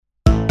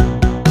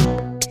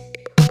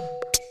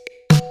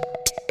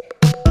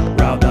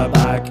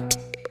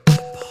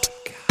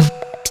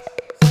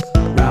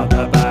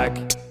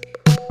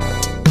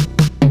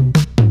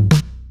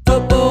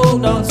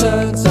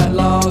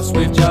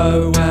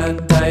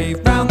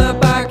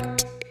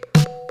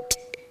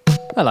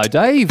Hello,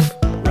 Dave.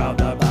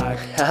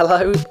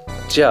 Hello,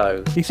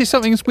 Joe. You see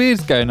something's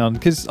weird going on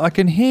because I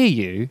can hear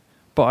you,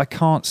 but I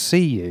can't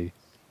see you.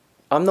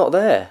 I'm not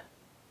there.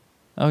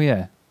 Oh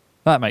yeah,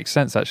 that makes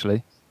sense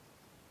actually.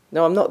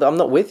 No, I'm not. I'm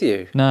not with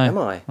you. No, am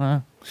I?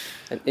 No.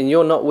 And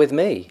you're not with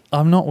me.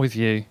 I'm not with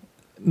you.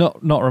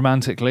 Not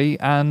romantically,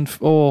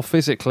 or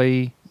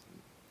physically,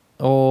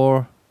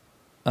 or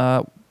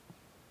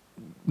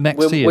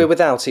next to you. We're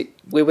without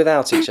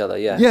each other.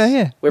 Yes.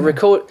 Yeah. We're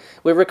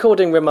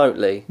recording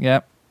remotely.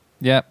 Yep.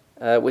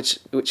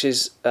 Which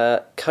is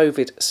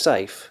COVID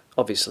safe,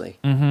 obviously.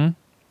 Mm-hmm.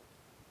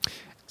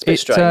 It's a bit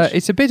strange.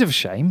 It's a bit of a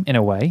shame in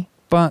a way,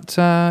 but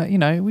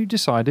we've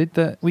decided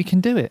that we can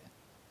do it.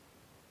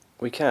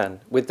 We can,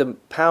 with the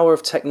power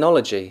of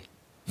technology.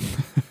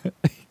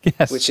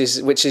 Yes. Which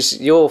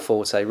is your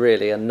forte,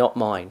 really, and not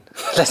mine.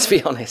 Let's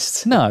be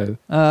honest. No,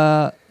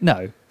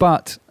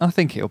 but I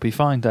think it'll be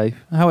fine, Dave.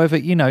 However,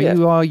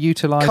 you are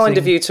utilising... Kind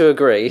of you to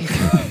agree.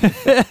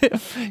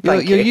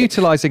 You're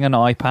utilising an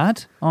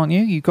iPad, aren't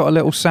you? You've got a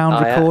little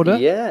sound recorder.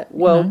 Yeah.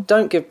 Well,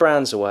 don't give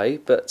brands away,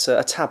 but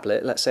a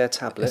tablet. Let's say a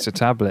tablet. It's a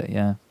tablet,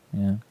 yeah.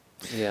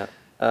 Yeah.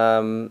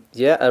 A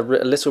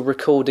little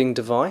recording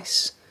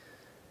device,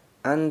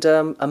 and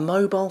a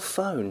mobile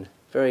phone.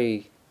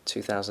 Very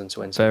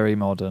 2020. Very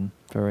modern.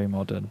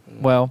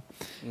 Well,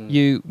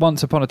 you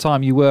once upon a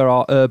time you were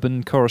our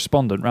urban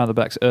correspondent,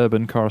 Ratherback's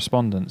urban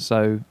correspondent.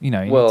 So you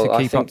need to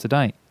keep up to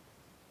date.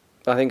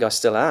 I think I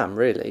still am,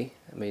 really.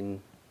 I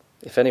mean,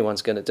 if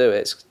anyone's going to do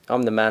it,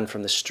 I'm the man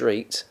from the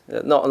street.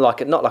 Not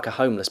like a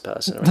homeless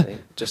person or anything.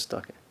 Just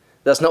like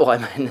that's not what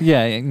I meant.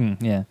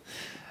 Yeah.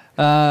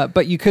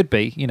 But you could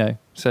be,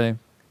 So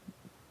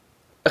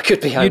I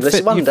could be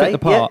homeless one day. Fit the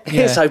part. Yeah.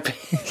 Here's hoping.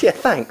 Yeah,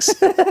 thanks.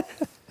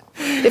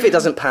 If it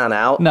doesn't pan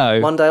out,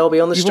 one day I'll be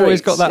on the streets. You've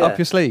always got that up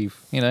your sleeve,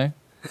 Yeah,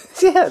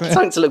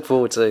 something to look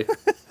forward to.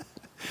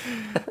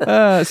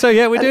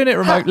 We're doing it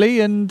remotely,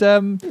 and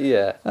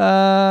well,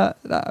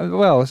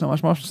 there's not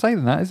much more to say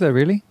than that, is there?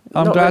 Really,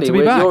 I'm glad to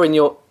be back.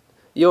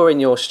 You're in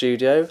your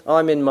studio.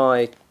 I'm in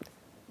my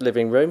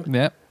living room.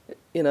 Yeah.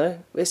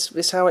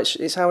 It's how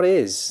it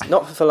is.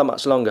 Not for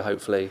much longer,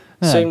 hopefully.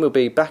 Yeah. Soon we'll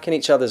be back in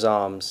each other's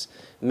arms.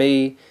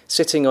 Me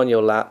sitting on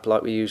your lap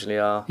like we usually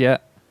are. Yeah.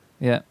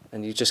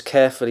 And you just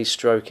carefully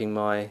stroking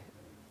my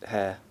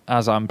hair.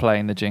 As I'm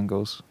playing the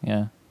jingles,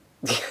 yeah.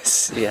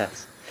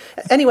 Yes.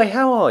 Anyway,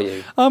 how are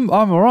you? I'm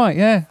all right,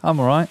 yeah.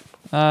 I'm all right.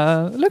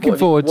 Looking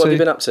forward to... What have you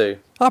been up to?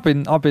 I've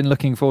been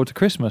looking forward to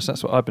Christmas.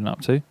 That's what I've been up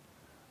to.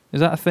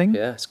 Is that a thing?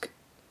 Yeah,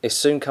 it's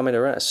soon coming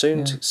around.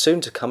 Soon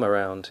to come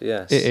around,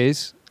 yes. It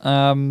is.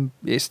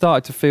 It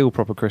started to feel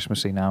proper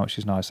Christmassy now, which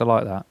is nice. I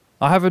like that.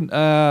 I haven't...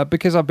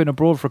 because I've been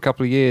abroad for a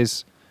couple of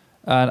years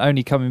and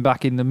only coming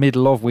back in the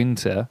middle of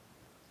winter...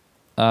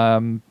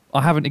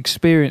 I haven't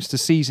experienced a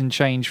season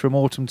change from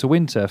autumn to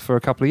winter for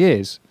a couple of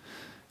years.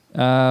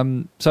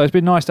 So it's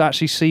been nice to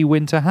actually see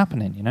winter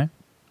happening,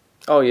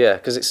 Oh, yeah,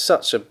 because it's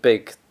such a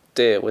big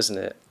deal, isn't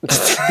it?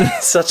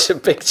 Such a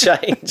big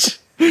change.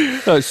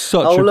 That's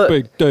such a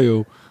big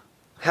deal.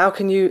 How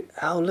can you...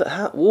 Oh,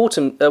 look,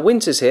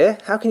 winter's here.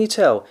 How can you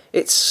tell?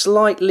 It's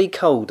slightly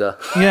colder.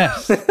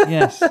 Yes.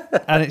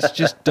 And it's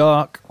just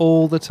dark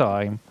all the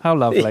time. How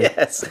lovely.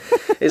 Yes.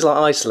 It's like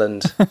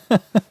Iceland.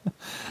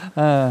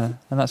 And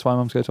that's why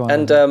Mum's going to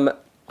Ireland. And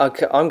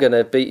I'm going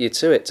to beat you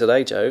to it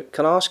today, Joe.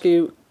 Can I ask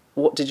you,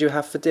 what did you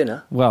have for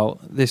dinner? Well,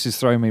 this has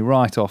thrown me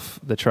right off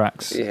the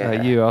tracks.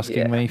 You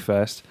asking me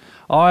first.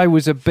 I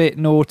was a bit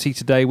naughty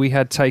today. We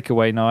had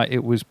takeaway night.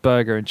 It was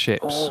burger and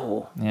chips.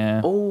 Oh, yeah.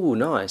 Oh,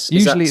 nice.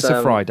 Usually it's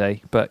a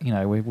Friday, but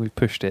we've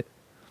pushed it.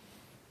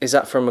 Is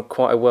that from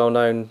quite a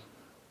well-known?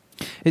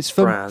 It's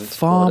from brand,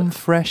 Farm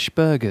Fresh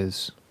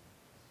Burgers.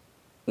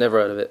 Never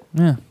heard of it.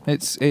 Yeah,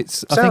 it's.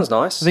 Sounds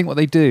nice. I think what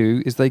they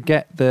do is they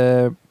get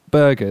the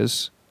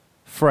burgers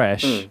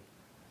fresh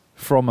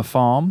from a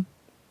farm.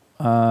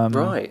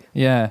 Right.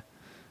 Yeah.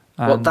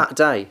 What, that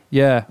day?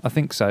 Yeah, I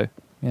think so.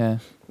 Yeah.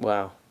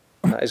 Wow.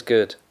 That is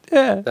good.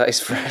 Yeah. That is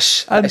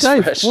fresh. And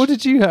Dave, what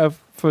did you have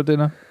for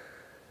dinner?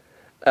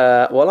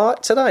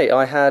 Today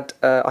I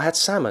had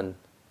salmon.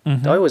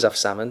 Mm-hmm. I always have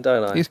salmon,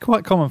 don't I? It's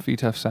quite common for you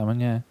to have salmon,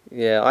 yeah.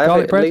 Yeah, I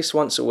have it at least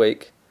once a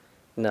week.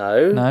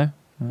 No.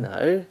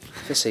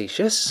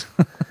 Facetious.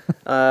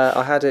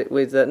 I had it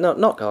with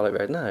not garlic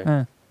bread.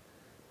 No.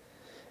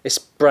 It's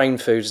brain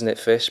food, isn't it?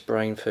 Fish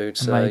brain food.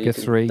 So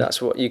Omega-3.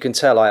 That's what you can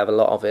tell. I have a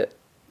lot of it.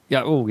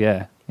 Yeah. Oh,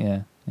 yeah.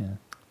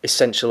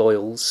 Essential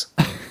oils.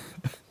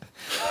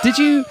 Did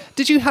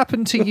you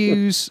happen to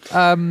use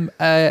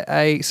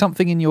a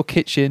something in your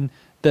kitchen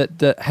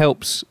that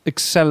helps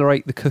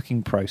accelerate the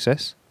cooking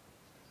process?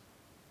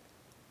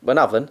 An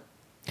oven?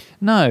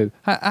 No.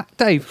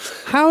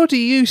 Dave, how do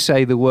you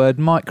say the word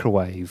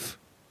microwave?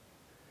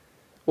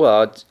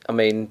 Well, I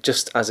mean,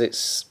 just as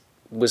it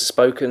was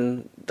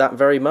spoken that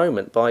very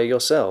moment by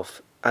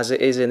yourself, as it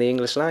is in the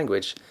English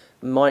language.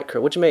 What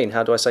do you mean?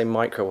 How do I say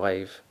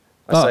microwave?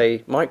 I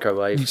say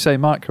microwave. You say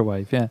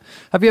microwave, yeah.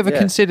 Have you ever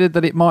considered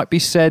that it might be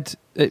said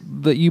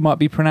that you might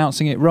be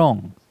pronouncing it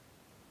wrong?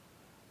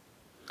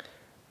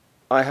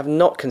 I have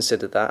not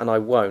considered that, and I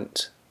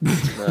won't.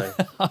 No.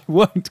 I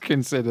won't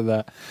consider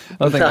that.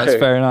 I think that's No.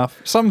 fair enough.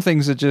 Some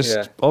things are just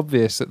Yeah.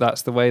 obvious that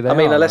that's the way they are. I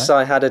mean, unless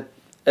I had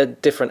a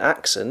different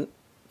accent,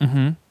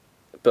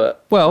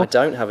 but Well- I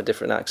don't have a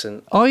different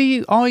accent. Are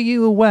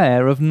you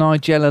aware of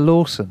Nigella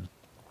Lawson?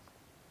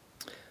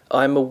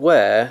 I'm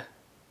aware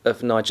of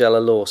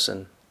Nigella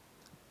Lawson,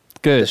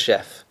 Good. the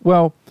chef.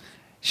 Well,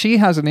 she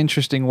has an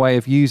interesting way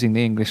of using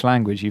the English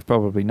language, you've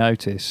probably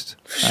noticed.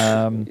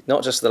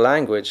 Not just the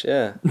language,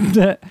 yeah.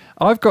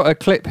 I've got a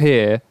clip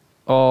here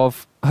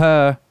of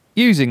her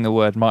using the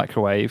word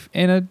microwave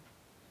in an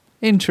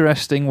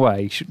interesting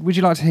way. Would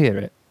you like to hear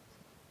it?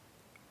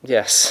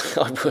 Yes,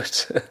 I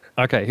would.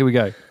 Okay, here we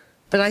go.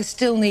 But I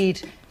still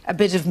need a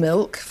bit of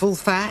milk, full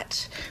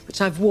fat,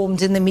 which I've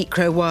warmed in the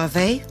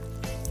microwave.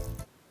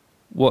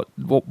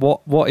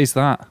 What is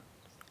that?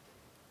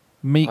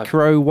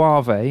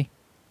 Microwave?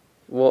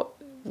 What?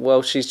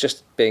 Well, she's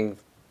just being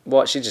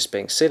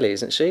silly,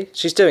 isn't she?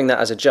 She's doing that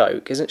as a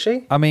joke, isn't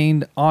she? I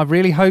mean, I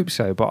really hope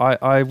so, but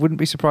I wouldn't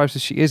be surprised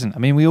if she isn't. I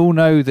mean, we all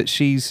know that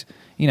she's,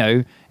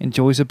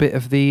 enjoys a bit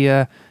of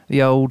the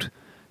old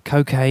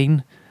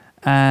cocaine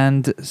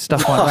and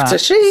stuff like that.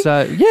 Does she?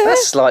 So, yeah.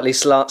 That's slightly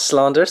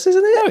slanderous,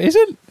 isn't it? No, it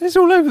isn't. It's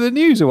all over the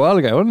news a while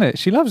ago, wasn't it?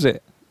 She loves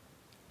it.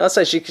 I'd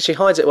say she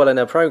hides it well in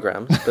her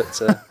programmes,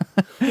 but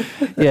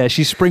Yeah,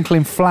 she's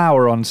sprinkling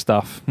flour on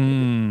stuff.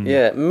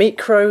 yeah,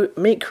 microwave.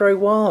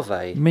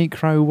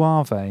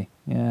 Microwave.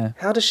 Yeah.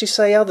 How does she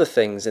say other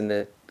things in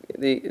the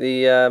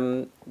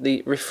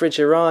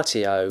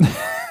refrigeratio?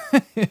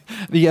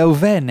 The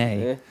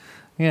ovene.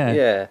 Yeah.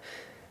 Yeah,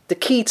 the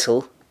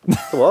kettle.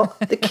 What?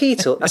 The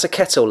kettle? That's a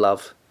kettle,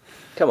 love.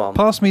 Come on.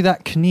 Pass me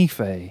that knife.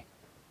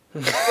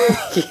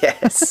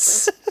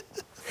 Yes.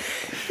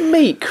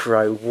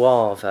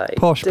 Microwave.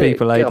 Posh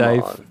people, eh, come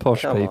Dave? on,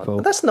 Posh come on. people.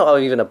 That's not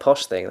even a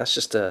posh thing. That's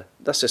just a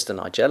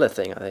Nigella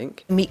thing, I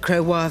think.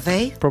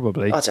 Microwave.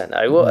 Probably. I don't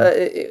know. Well,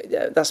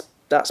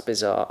 that's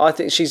bizarre. I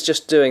think she's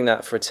just doing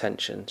that for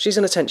attention. She's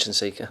an attention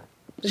seeker.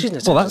 She's an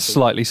attention Well, that's seeker.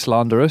 slightly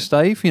slanderous,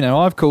 Dave.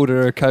 I've called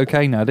her a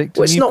cocaine addict.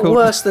 Well, and it's you've not called-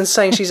 worse than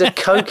saying she's a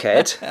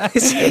cokehead,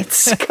 is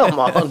it? Come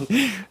on.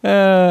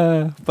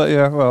 But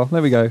yeah, well,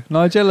 there we go.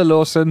 Nigella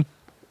Lawson,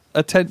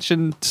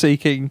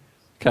 attention-seeking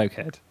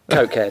cokehead.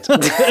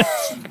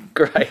 Cokehead.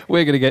 Great.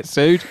 We're going to get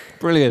sued.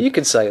 Brilliant. You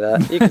can say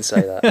that. You can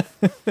say that.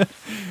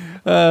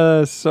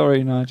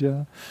 Sorry,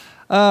 Nigella.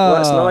 Well,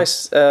 that's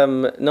nice.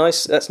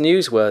 Nice. That's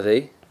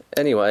newsworthy.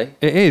 Anyway.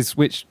 It is,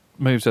 which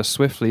moves us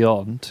swiftly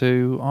on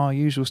to our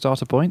usual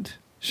starter point.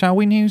 Shall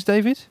we news,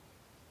 David?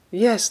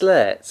 Yes,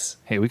 let's.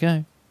 Here we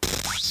go.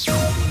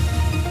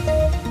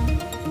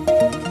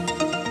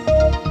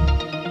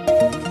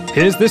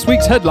 Here's this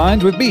week's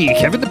headlines with me,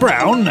 Kevin the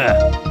Brown.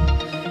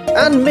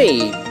 And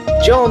me,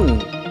 John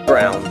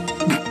Brown.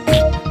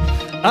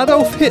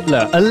 Adolf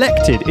Hitler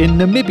elected in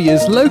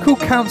Namibia's local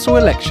council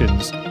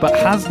elections, but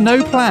has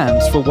no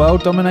plans for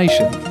world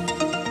domination.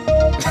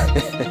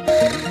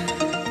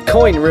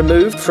 Coin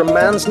removed from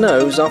man's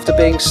nose after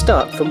being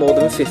stuck for more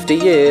than 50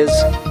 years.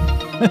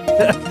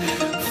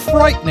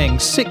 Frightening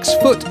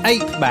 6-foot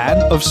ape man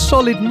of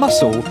solid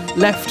muscle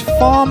left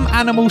farm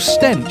animal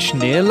stench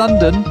near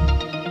London.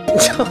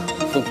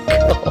 Oh,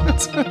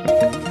 God.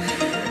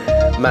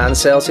 Man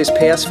sells his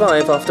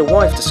PS5 after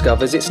wife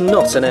discovers it's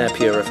not an air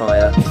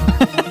purifier.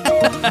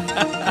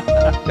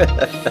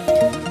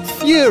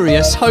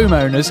 Furious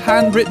homeowner's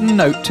handwritten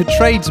note to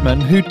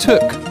tradesman who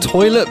took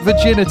toilet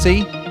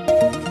virginity.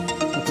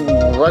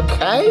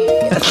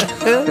 Okay.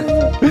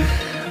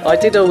 I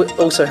did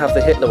also have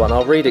the Hitler one.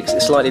 I'll read it 'cause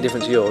it's slightly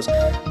different to yours.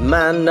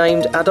 Man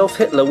named Adolf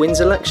Hitler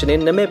wins election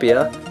in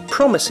Namibia,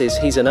 promises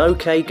he's an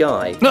okay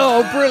guy.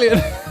 Oh,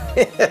 brilliant.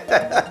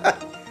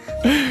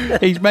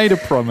 He's made a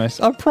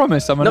promise. I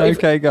promise I'm an Not even-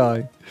 okay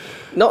guy.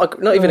 Not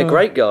even a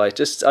great guy,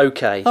 just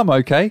okay. I'm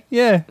okay.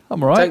 Yeah,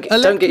 I'm all right.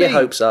 Don't get your me.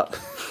 hopes up.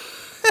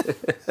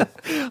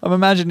 I'm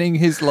imagining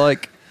his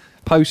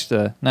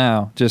poster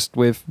now, just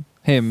with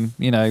him,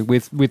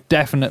 with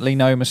definitely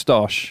no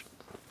moustache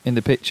in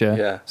the picture,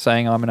 Yeah.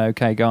 saying I'm an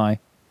okay guy.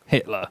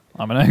 Hitler,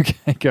 I'm an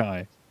okay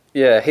guy.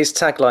 Yeah, his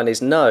tagline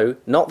is no,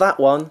 not that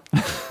one.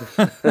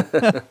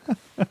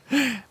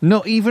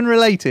 Not even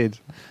related.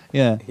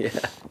 Yeah, Yeah.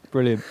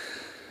 brilliant.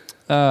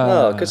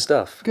 Oh, good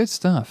stuff. Good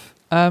stuff.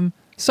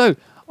 So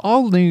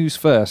I'll news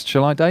first,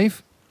 shall I,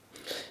 Dave?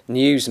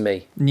 News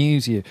me.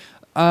 News you.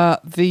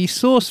 The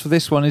source for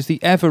this one is the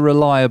ever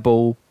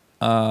reliable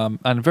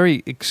and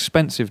very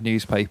expensive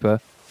newspaper,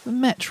 the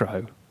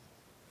Metro.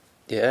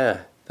 Yeah,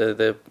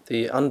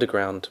 the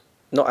underground.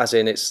 Not as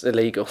in it's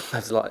illegal.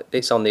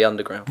 It's on the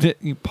underground.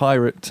 The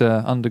pirate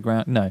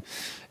underground. No,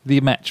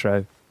 the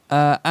Metro.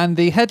 And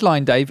the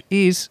headline, Dave,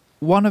 is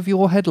one of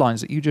your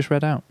headlines that you just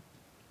read out.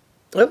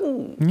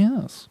 Oh,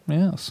 Yes.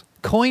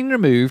 Coin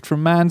removed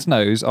from man's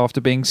nose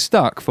after being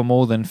stuck for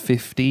more than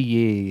 50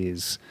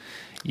 years.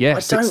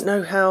 Yes. I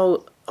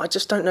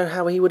just don't know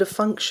how he would have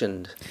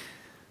functioned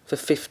for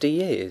 50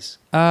 years.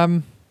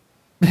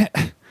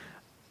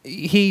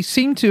 He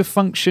seemed to have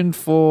functioned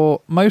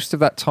for most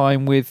of that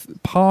time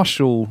with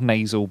partial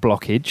nasal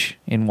blockage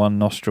in one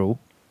nostril.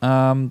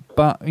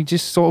 but he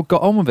just sort of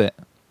got on with it.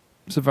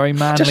 It's a very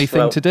manly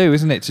thing to do,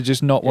 isn't it? To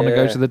just not want to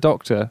go to the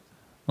doctor.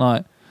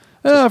 Like,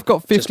 I've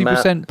got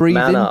 50%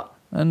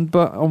 breathing,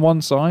 but on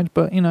one side,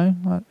 but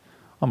I'm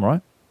all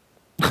right.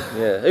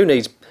 Yeah, who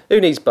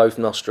needs both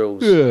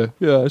nostrils? Yeah,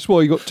 that's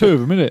why you got two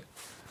of them, innit?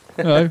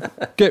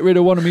 Get rid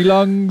of one of me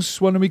lungs,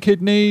 one of me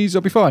kidneys,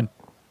 I'll be fine.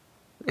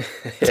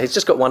 Yeah, he's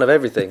just got one of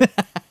everything.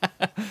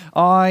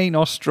 Eye,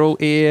 nostril,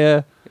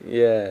 ear,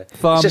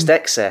 thumb. It's just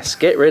excess.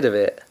 Get rid of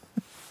it.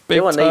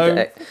 Big Need toe.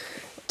 it.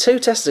 2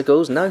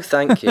 testicles? No,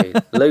 thank you.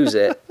 Lose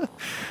it.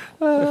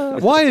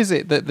 Why is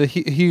it that the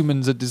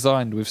humans are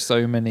designed with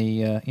so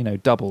many,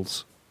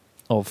 doubles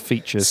of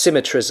features?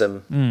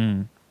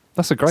 Symmetrism.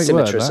 That's a great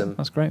word.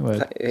 That's a great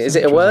word. Is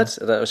it a word?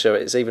 I'm not sure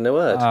it's even a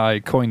word. I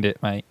coined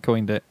it, mate.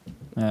 Coined it.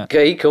 Yeah.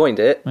 Okay, he coined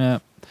it. Yeah.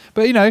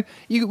 But,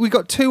 we've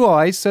got 2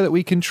 eyes so that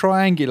we can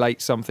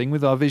triangulate something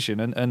with our vision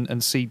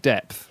and see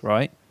depth,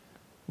 right?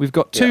 We've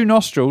got 2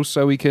 nostrils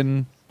so we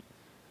can,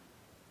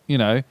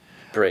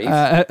 breathe.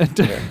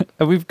 And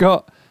we've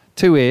got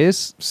 2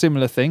 ears,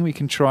 similar thing. We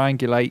can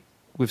triangulate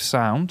with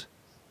sound.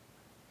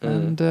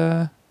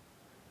 And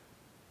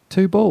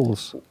 2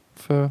 balls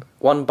for...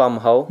 1 bum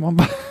hole.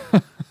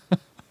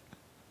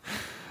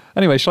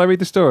 Anyway, shall I read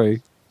the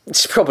story?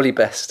 It's probably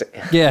best.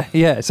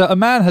 Yeah. So a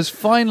man has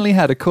finally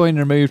had a coin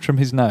removed from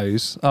his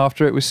nose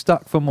after it was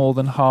stuck for more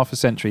than half a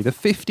century. The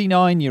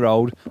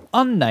 59-year-old,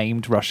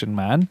 unnamed Russian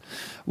man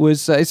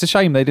was... it's a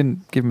shame they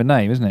didn't give him a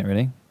name, isn't it,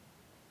 really?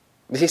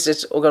 He's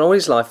just gone all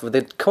his life with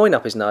a coin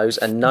up his nose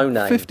and no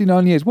name.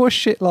 59 years. What a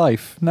shit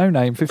life. No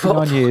name,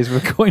 59 years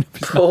with a coin up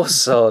his nose. Poor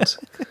sod.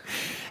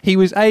 He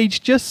was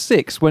aged just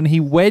 6 when he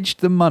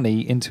wedged the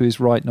money into his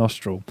right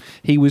nostril.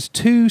 He was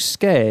too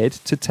scared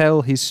to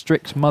tell his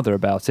strict mother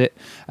about it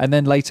and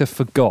then later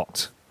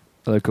forgot,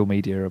 local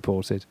media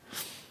reported.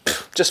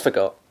 Just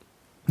forgot.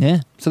 Yeah.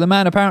 So the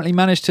man apparently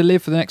managed to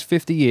live for the next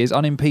 50 years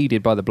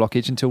unimpeded by the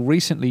blockage until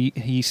recently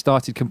he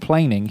started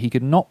complaining he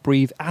could not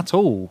breathe at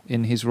all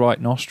in his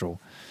right nostril.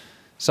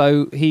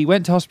 So he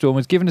went to hospital and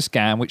was given a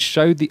scan which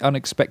showed the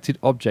unexpected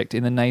object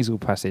in the nasal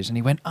passage. And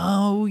he went,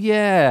 oh,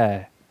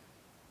 yeah.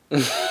 53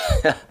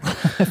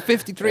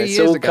 years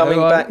ago. It's all coming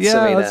back to me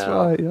now. Yeah, that's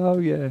right. Oh,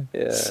 yeah.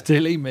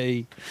 Stilly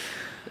me.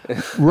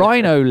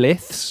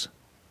 Rhinoliths.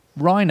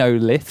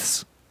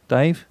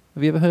 Dave,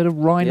 have you ever heard of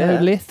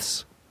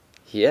rhinoliths?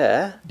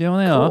 Yeah. Do you know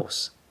what they are?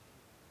 Of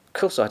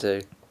course I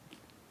do.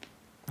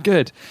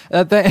 Good.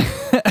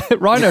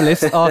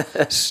 Rhinoliths are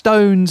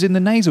stones in the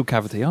nasal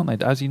cavity, aren't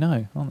they? As you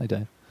know, aren't they,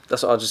 Dave?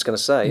 That's what I was just going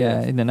to say.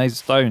 Yeah, in the nasal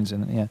stones.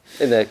 In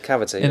the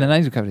cavity. In the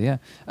nasal cavity, yeah.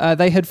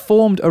 They had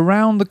formed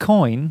around the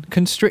coin,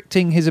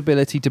 constricting his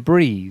ability to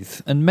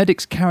breathe. And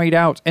medics carried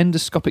out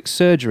endoscopic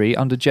surgery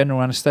under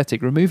general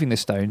anaesthetic, removing the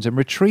stones and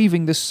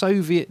retrieving the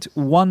Soviet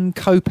 1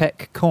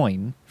 kopeck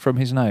coin from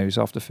his nose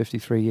after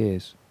 53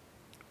 years.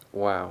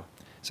 Wow.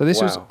 So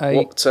this was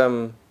a...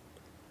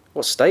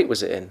 What state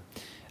was it in?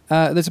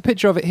 There's a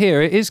picture of it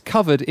here. It is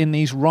covered in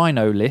these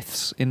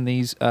rhinoliths, in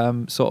these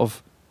sort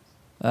of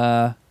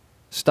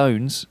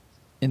stones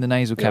in the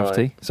nasal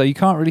cavity. Right. So you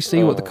can't really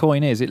see what the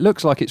coin is. It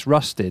looks like it's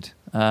rusted,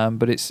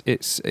 but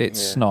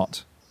it's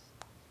not.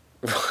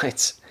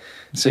 Right.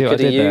 So could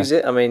he use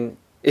it? I mean,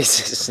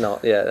 it's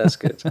not. Yeah, that's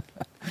good.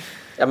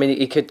 I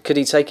mean, could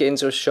he take it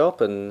into a shop,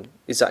 and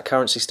is that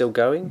currency still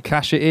going?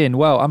 Cash it in.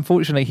 Well,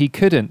 unfortunately, he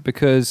couldn't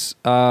because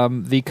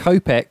the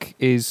kopeck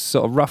is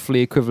sort of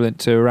roughly equivalent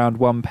to around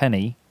 1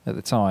 penny at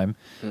the time.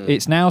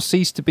 It's now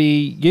ceased to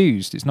be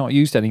used. It's not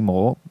used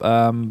anymore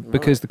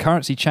because the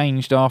currency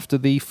changed after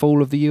the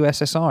fall of the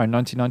USSR in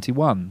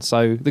 1991.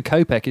 So the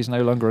kopeck is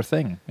no longer a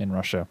thing in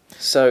Russia.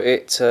 So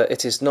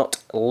it is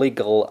not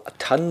legal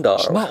tender.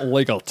 It's not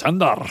legal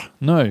tender.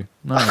 No.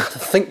 I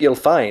think you'll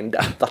find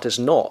that is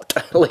not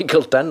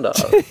legal tender.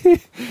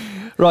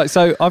 Right,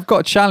 so I've got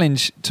a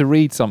challenge to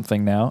read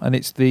something now, and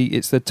it's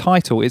the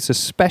title. It's a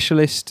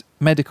specialist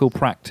medical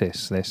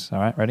practice, this. All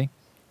right, ready?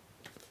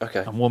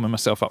 Okay. I'm warming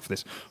myself up for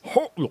this.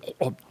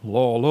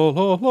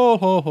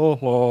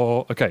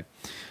 Okay.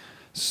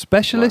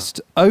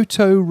 Specialist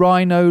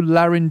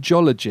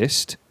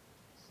otorhinolaryngologist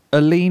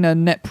Alina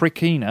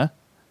Neprikina.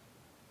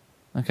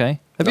 Okay.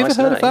 Have you ever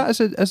heard of that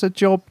as a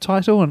job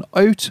title? An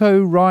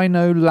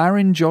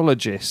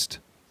otorhinolaryngologist.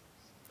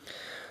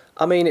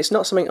 I mean, it's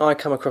not something I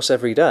come across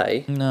every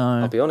day.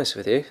 No. I'll be honest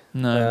with you.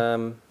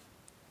 No.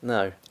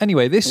 No.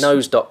 Anyway, this...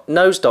 Nose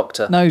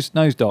doctor.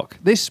 Nose doc.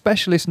 This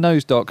specialist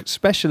nose doc,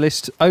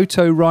 specialist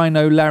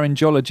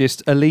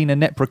otorhinolaryngologist Alina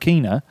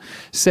Neprikina,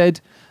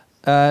 said,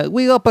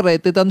 we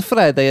operated on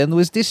Friday and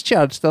was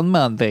discharged on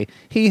Monday.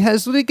 He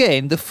has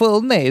regained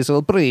full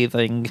nasal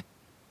breathing.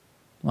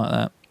 Like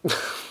that.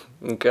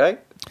 Okay.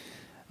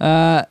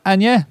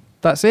 And yeah,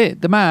 that's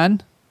it. The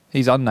man,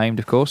 he's unnamed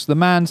of course, the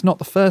man's not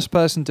the first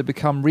person to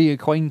become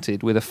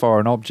reacquainted with a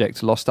foreign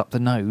object lost up the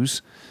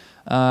nose.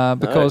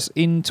 Because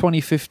in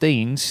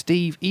 2015,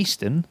 Steve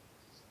Easton,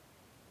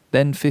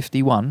 then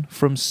 51,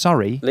 from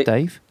Surrey,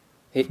 Dave.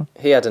 He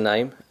had a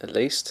name, at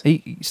least.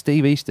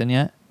 Steve Easton,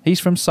 yeah. He's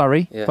from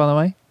Surrey, by the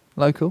way,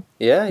 local.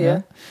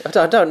 Yeah.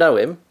 I don't know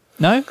him.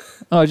 No?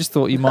 Oh, I just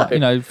thought you might,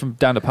 from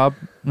down the pub.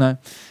 No.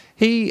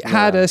 He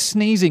had a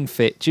sneezing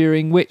fit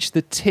during which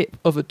the tip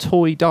of a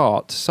toy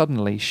dart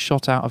suddenly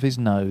shot out of his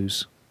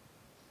nose.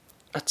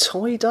 A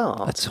toy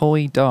dart? A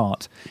toy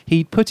dart.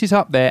 He'd put it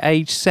up there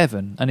age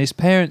 7, and his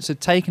parents had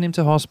taken him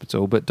to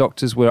hospital, but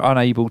doctors were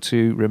unable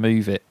to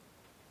remove it.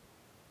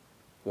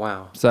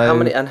 Wow. So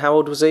how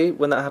old was he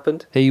when that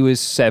happened? He was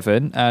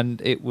 7, and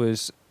it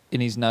was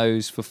in his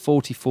nose for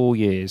 44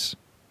 years.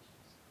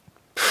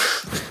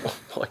 Oh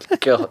my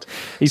God.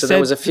 He so said,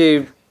 there was a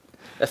few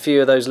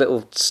of those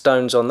little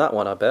stones on that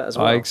one, I bet, as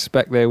well. I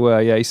expect there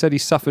were, yeah. He said he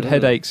suffered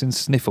headaches and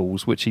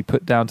sniffles, which he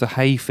put down to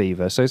hay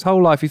fever. So his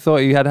whole life he thought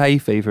he had hay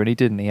fever, and he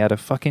didn't. He had a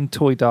fucking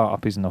toy dart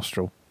up his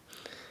nostril.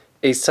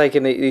 He's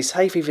taking these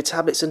hay fever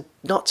tablets and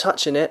not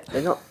touching it.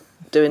 They're not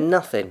doing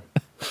nothing.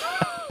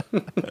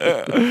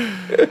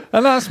 And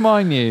that's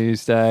my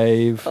news,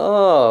 Dave.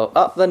 Oh,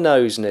 up the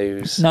nose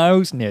news.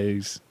 Nose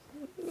news.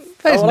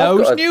 There's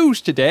nose news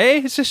today.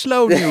 It's a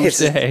slow news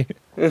day.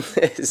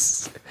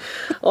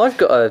 I've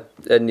got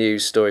a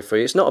news story for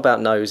you. It's not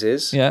about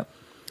noses. Yeah.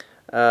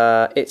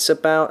 It's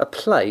about a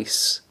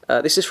place.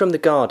 This is from The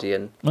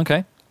Guardian.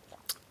 Okay.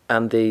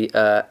 And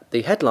the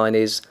headline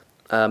is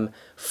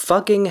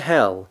Fugging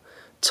Hell.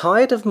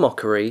 Tired of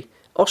mockery,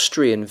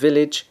 Austrian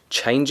village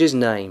changes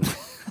name.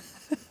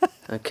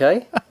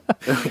 Okay?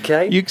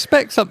 Okay. You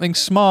expect something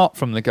smart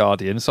from The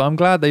Guardian, so I'm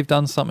glad they've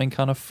done something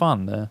kind of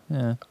fun there.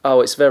 Yeah.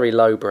 Oh, it's very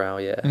lowbrow,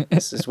 yeah.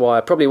 This is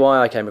probably why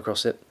I came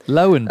across it.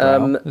 Low and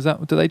brow?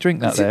 Do they drink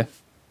that there?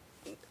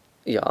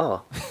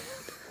 Yeah.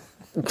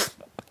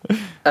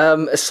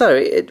 So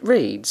it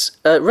reads,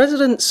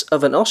 residents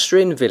of an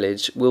Austrian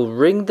village will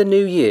ring the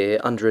new year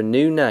under a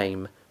new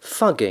name,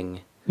 Fugging.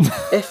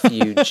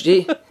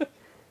 F-U-G...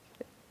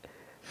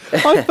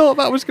 I thought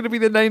that was going to be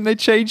the name they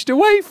changed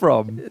away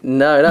from.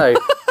 No.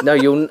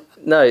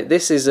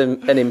 This is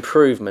an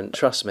improvement.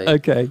 Trust me.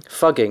 Okay.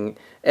 Fugging,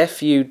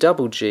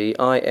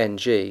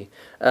 F-U-G-G-I-N-G.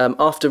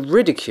 After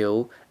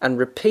ridicule and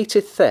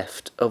repeated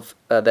theft of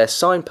their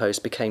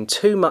signpost became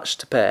too much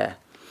to bear,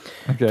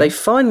 they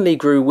finally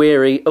grew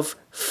weary of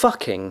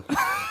fucking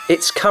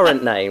its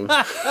current name.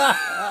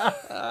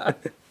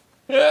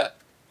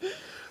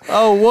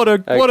 Oh, what a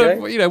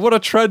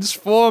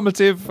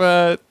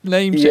transformative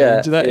name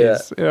change that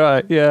is.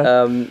 Right,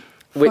 yeah.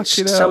 Which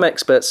some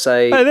experts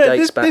say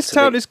dates back to this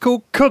town is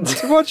called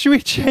Cunt. What should we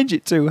change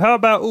it to? How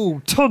about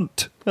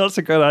Tunt? That's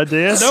a good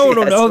idea. No one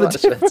will know the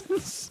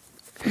difference.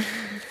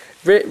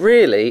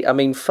 Really, I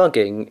mean,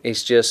 fugging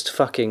is just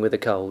fucking with a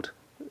cold.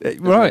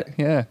 Right,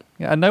 yeah.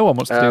 And no one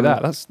wants to do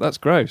that. That's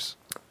gross.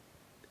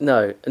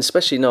 No, and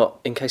especially not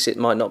in case it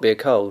might not be a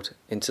cold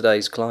in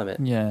today's climate.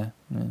 Yeah,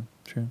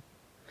 true.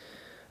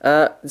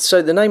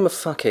 So the name of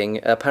fucking,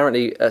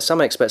 apparently,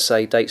 some experts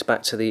say dates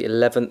back to the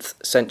 11th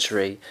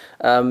century.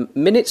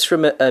 Minutes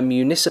from a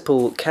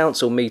municipal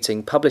council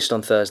meeting published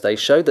on Thursday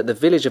showed that the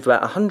village of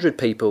about 100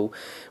 people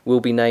will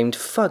be named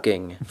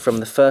Fugging from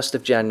the 1st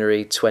of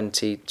January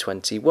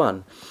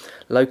 2021.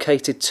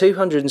 Located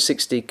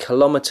 260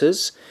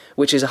 kilometres,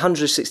 which is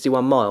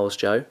 161 miles,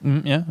 Joe.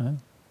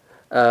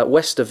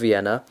 West of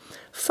Vienna,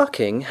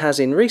 Fucking has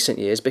in recent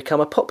years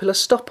become a popular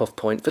stop-off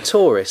point for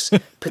tourists,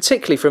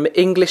 particularly from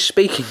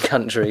English-speaking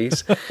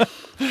countries,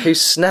 who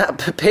snap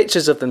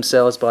pictures of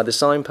themselves by the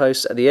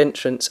signposts at the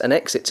entrance and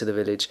exit to the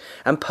village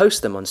and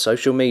post them on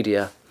social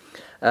media.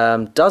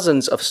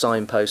 Dozens of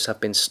signposts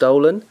have been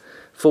stolen,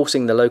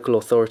 forcing the local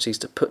authorities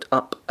to put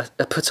up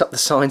the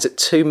signs at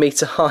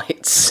 2-metre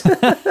heights,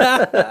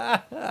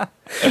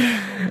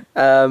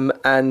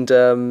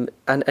 and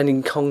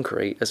in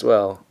concrete as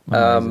well.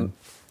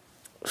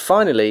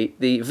 Finally,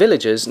 the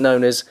villagers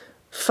known as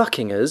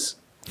Fuckingers.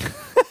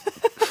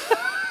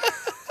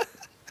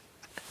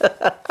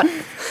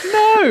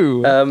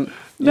 No.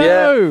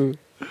 No.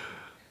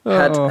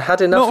 Had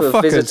enough of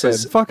fuckers,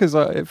 visitors. Then.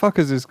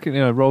 Fuckers is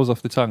rolls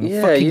off the tongue.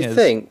 Yeah, Fuckingers. you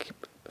think.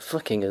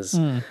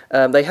 Fuckingers.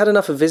 They had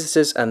enough of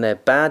visitors and their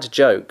bad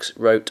jokes,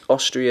 wrote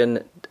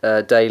Austrian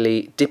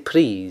daily Die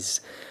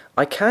Pries.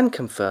 I can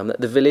confirm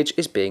that the village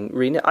is being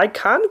renamed.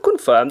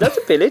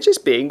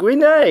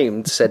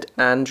 Said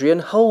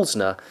Adrian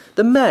Holzner,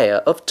 the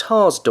mayor of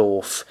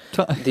Tarsdorf,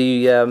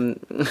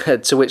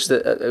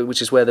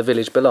 which is where the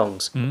village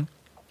belongs.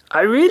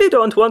 I really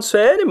don't want to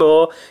say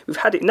anymore. We've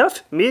had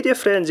enough media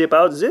frenzy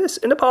about this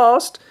in the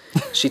past.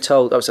 She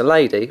told, it's a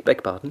lady, beg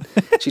your pardon.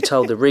 She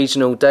told the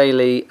regional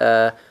daily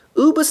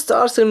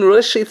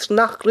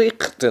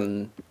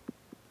Überstarten-Nachrichten.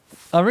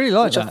 I really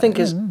like which that. I think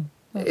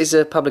is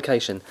a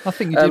publication. I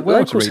think you did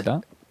well to read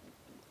that.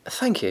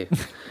 Thank you.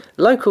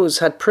 Locals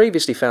had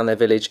previously found their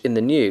village in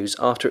the news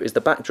after it was the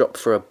backdrop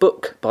for a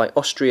book by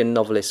Austrian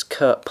novelist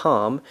Kurt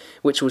Palm,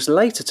 which was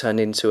later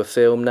turned into a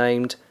film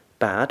named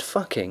Bad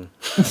Fucking.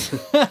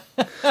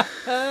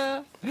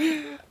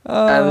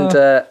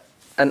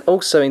 And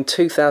also in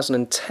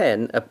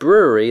 2010, a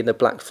brewery in the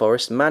Black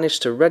Forest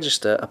managed to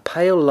register a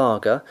pale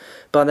lager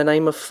by the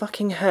name of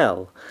Fucking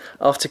Hell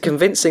after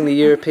convincing the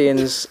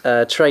European's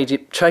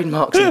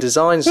Trademarks and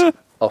Designs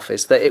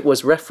Office that it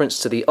was reference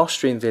to the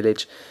Austrian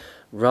village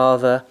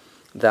rather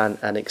than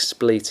an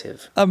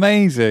expletive.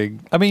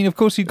 Amazing. I mean, of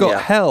course, you've got Yeah.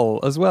 hell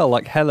as well,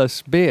 like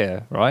Hellas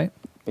beer, right?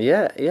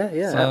 Yeah,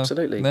 So,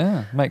 absolutely.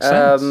 Yeah, makes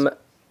sense.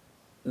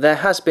 There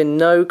has been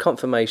no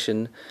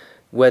confirmation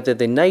whether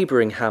the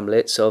neighbouring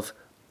hamlets of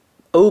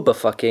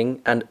Oberfucking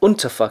and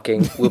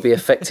Unterfucking will be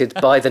affected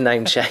by the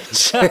name change.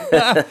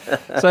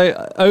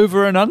 So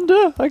over and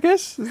under, I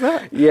guess, is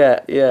that? Yeah,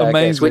 I guess.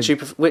 Amazing.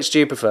 Which do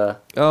you prefer?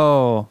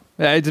 Oh,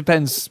 yeah, it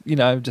depends,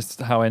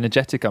 just how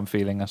energetic I'm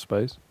feeling, I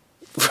suppose.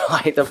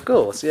 Right, of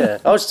course, yeah.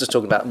 I was just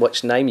talking about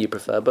which name you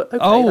prefer, but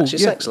okay, that's your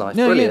sex life.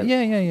 No, Brilliant.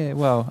 Yeah.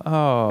 Well,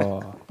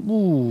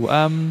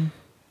 never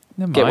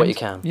mind. Get what you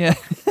can. Yeah.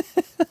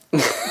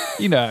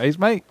 You know how it is,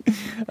 mate.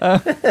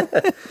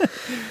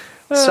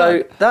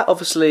 So that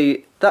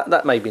obviously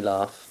that made me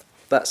laugh.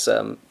 That's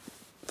a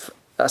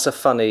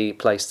funny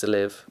place to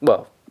live.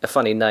 Well, a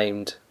funny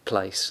named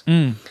place,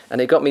 and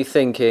it got me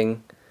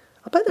thinking.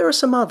 I bet there are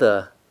some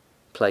other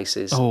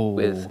places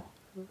with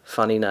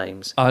funny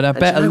names. Oh, and I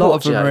bet do you a know lot what,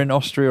 of them Joe? are in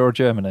Austria or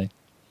Germany.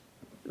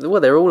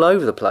 Well, they're all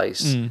over the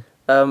place.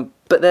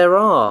 But there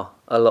are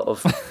a lot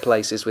of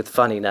places with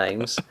funny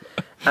names,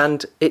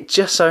 and it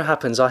just so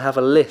happens I have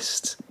a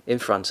list in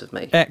front of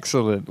me.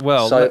 Excellent.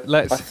 Well, So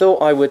let's. I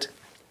thought I would.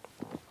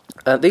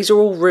 These are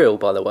all real,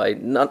 by the way.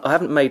 I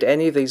haven't made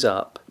any of these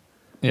up.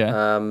 Yeah.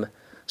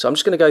 So I'm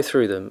just going to go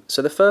through them.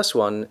 So the first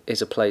one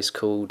is a place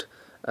called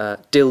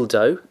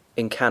Dildo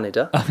in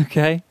Canada.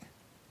 Okay.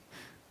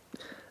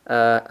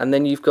 And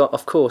then you've got,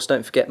 of course,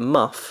 don't forget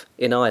Muff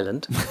in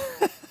Ireland.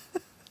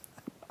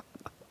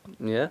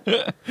 Yeah.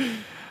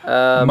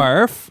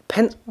 Murph.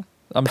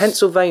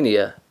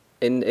 Pennsylvania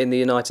in the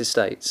United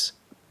States.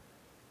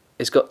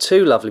 It's got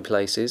two lovely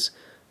places.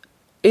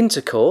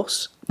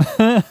 Intercourse.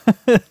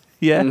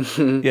 Yeah.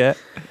 Yeah.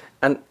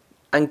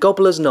 And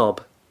Gobbler's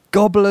Knob.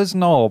 Gobbler's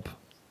Knob.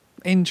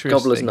 Interesting.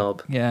 Gobbler's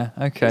Knob. Yeah.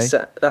 Okay.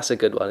 That's a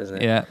good one,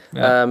 isn't it?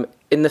 Yeah.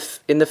 In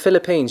the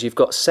Philippines, you've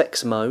got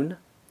Sex Moan.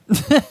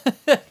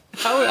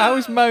 How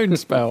is moan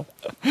spelled?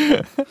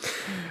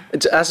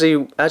 As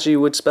you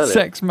would spell it.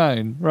 Sex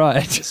moan.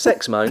 Right.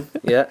 Sex Moan,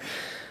 yeah.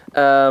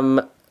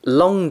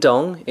 Long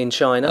Dong in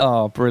China.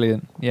 Oh,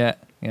 brilliant. Yeah.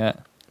 Yeah.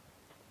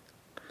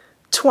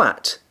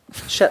 Twat,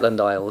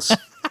 Shetland Isles.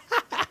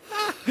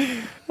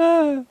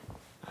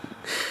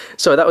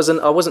 Sorry,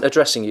 I wasn't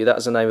addressing you. That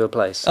was the name of the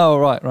place. Oh,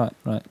 right.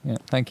 Yeah.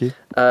 Thank you.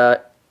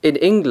 In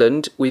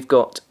England, we've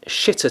got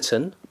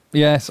Shitterton.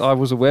 Yes, I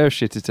was aware of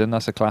Shitterton.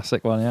 That's a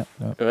classic one. Yeah.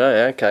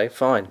 Right, okay,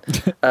 fine.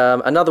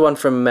 Another one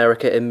from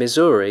America in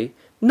Missouri,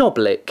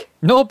 Knoblick.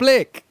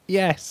 Knoblick.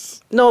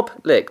 Yes.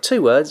 Knoblick,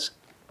 2 words.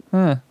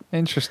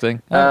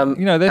 Interesting.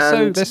 and-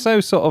 they're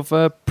so sort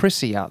of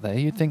prissy out there.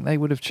 You'd think they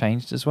would have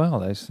changed as well.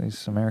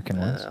 These American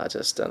ones. I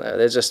just don't know.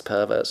 They're just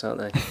perverts,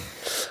 aren't they?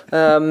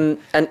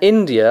 And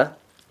India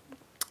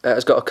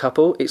has got a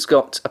couple. It's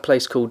got a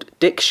place called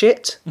Dick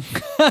Shit.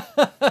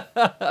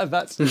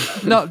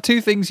 That's not two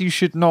things you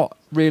should not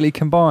really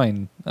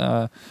combine.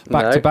 Back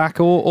No. to back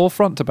or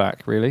front to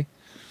back, really.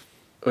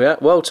 Yeah.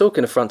 Well,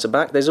 talking of front to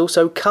back, there's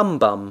also Cum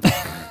Bum.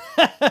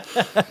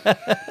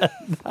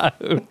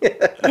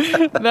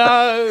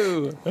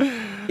 No.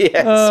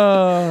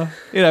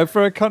 Yes.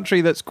 For a country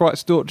that's quite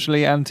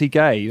staunchly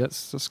anti-gay,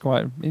 that's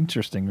quite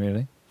interesting,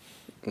 really.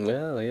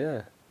 Well,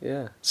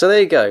 yeah. So there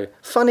you go.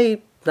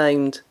 Funny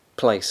named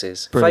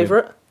places. Brilliant.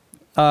 Favourite?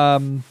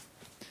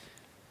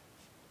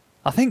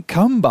 I think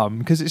cum bum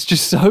because it's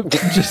just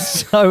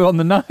so on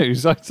the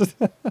nose.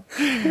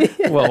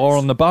 Well, or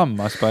on the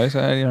bum, I suppose.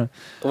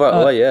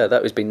 Well, yeah,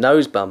 that would be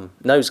nose bum.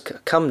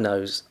 Cum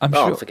nose.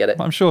 Forget it.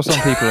 I'm sure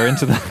some people are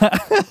into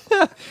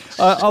that.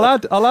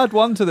 I'll add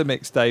one to the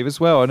mix, Dave,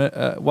 as well,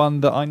 and one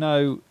that I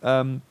know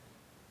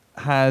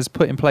has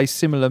put in place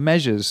similar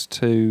measures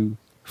to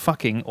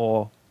fucking,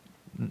 or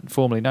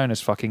formerly known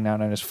as fucking, now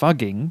known as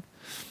fugging.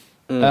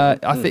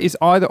 I think it's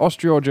either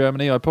Austria or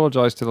Germany. I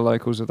apologise to the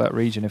locals of that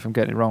region if I'm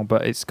getting it wrong,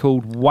 but it's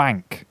called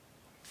wank.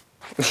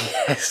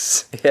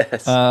 Yes.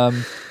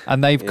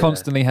 And they've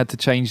constantly had to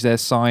change their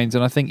signs,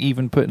 and I think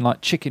even putting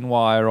like chicken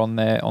wire on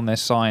their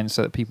signs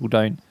so that people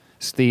don't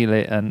steal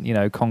it,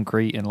 and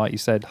concrete and, like you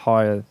said,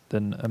 higher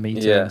than a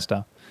metre and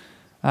stuff.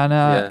 And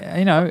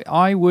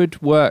I would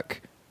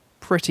work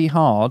pretty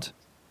hard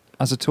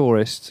as a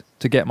tourist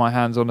to get my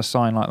hands on a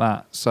sign like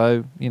that.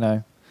 So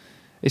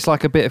it's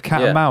like a bit of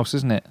cat and mouse,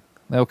 isn't it?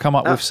 They'll come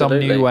up with some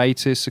new way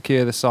to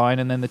secure the sign,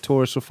 and then the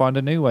tourists will find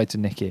a new way to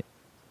nick it.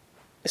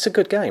 It's a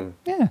good game.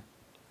 Yeah.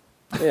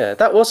 Yeah,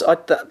 that was.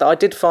 I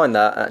did find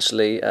that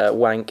actually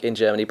wank in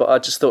Germany, but I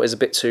just thought it was a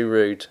bit too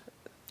rude.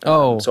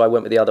 So I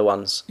went with the other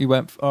ones. You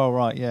went. Oh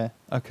right, yeah,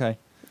 okay.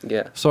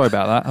 Yeah. Sorry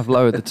about that. I've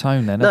lowered the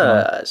tone then. No,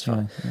 haven't I? that's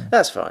fine. Yeah.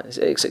 That's fine.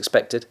 It's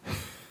expected.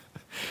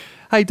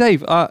 Hey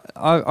Dave,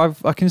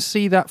 I can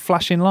see that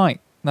flashing light.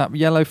 That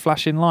yellow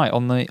flashing light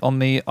on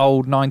the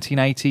old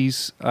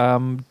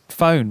 1980s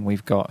phone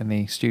we've got in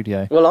the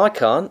studio. Well, I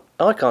can't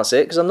see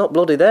it because I'm not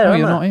bloody there. Oh, am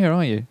you're I? not here,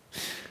 are you?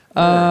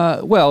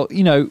 Well,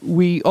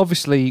 we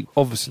obviously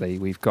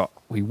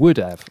we would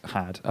have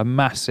had a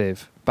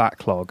massive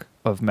backlog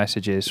of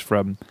messages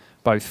from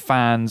both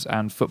fans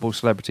and football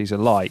celebrities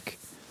alike,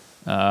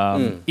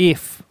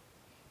 if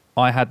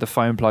I had the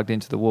phone plugged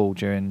into the wall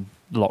during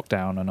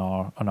lockdown and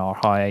our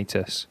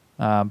hiatus.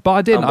 But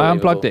I didn't. I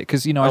unplugged it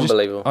because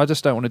I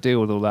just don't want to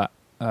deal with all that,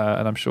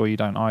 and I'm sure you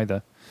don't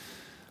either.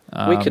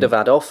 We could have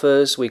had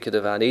offers. We could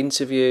have had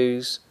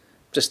interviews.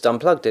 Just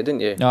unplugged it, didn't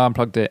you? No, I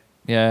unplugged it.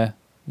 Yeah.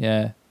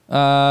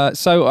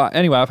 So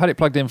anyway, I've had it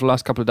plugged in for the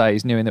last couple of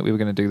days, knowing that we were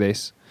going to do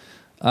this.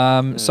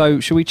 So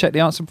should we check the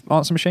answer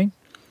machine?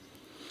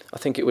 I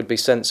think it would be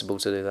sensible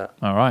to do that.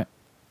 All right.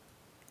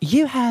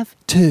 You have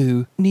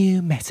 2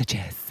 new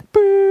messages.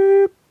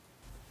 Boop.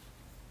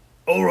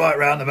 All right,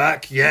 round the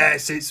back.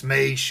 Yes, it's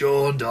me,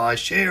 Sean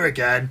Dyche, here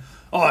again.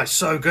 Oh, it's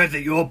so good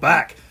that you're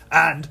back.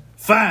 And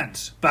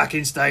fans back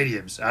in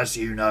stadiums, as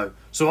you know.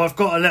 So I've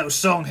got a little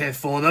song here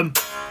for them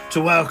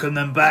to welcome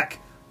them back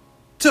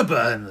to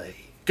Burnley.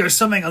 Goes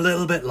something a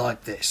little bit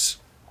like this.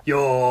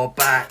 You're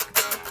back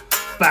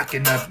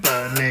in the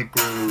Burnley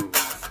groove.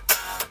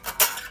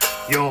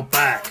 You're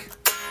back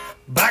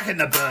in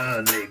the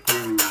Burnley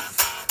groove.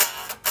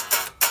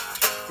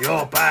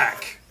 You're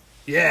back.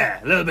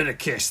 Yeah, a little bit of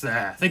Kiss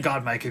there. Think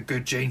I'd make a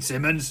good Gene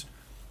Simmons.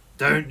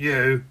 Don't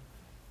you?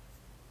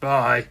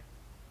 Bye.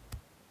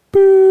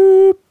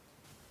 Boop.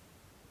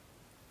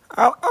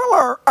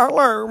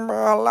 Hello,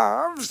 my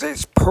loves.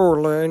 It's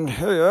Pauline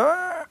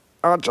here.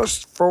 I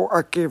just thought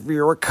I'd give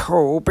you a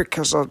call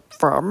because I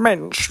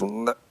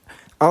mentioned that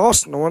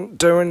Arsenal aren't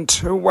doing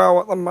too well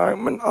at the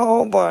moment,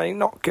 are they?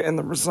 Not getting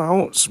the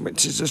results,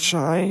 which is a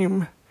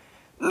shame.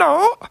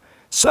 No,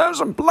 serves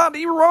them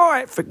bloody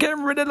right for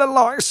getting rid of the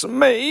likes of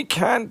me,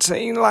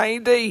 Canteen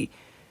Lady,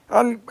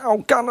 and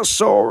old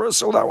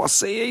Gunnosaurus, although I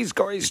see he's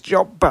got his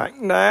job back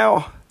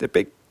now, the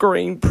big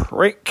green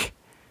prick.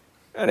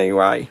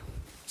 Anyway,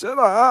 to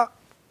that.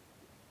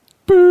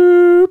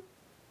 Boop.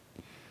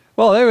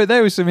 Well,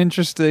 there were some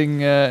interesting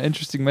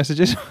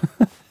messages.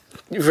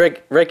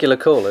 Regular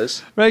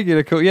callers.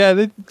 Regular call, yeah,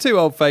 the 2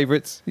 old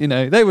favourites.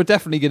 They were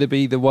definitely going to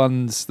be the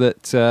ones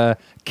that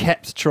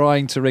kept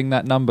trying to ring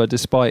that number,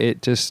 despite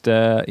it just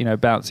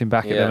bouncing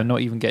back at them and not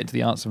even getting to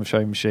the answer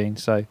machine.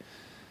 So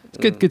it's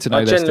good to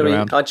know they're still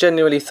around. I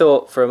genuinely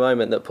thought for a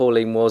moment that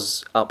Pauline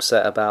was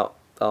upset about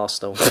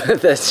Arsenal.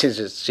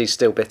 She's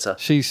still bitter.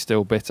 She's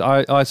still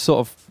bitter. I sort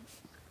of,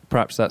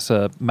 perhaps that's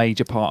a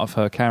major part of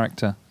her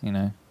character.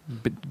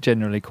 But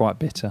generally quite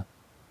bitter.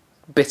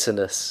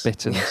 Bitterness.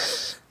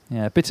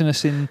 Yeah,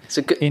 bitterness in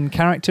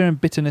character and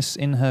bitterness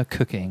in her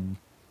cooking.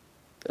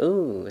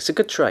 Ooh, it's a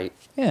good trait.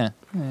 Yeah.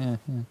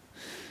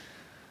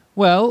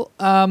 Well,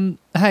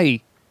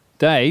 hey,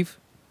 Dave.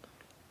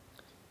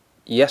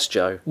 Yes,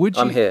 Joe.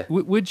 I'm here.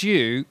 Would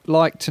you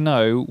like to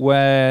know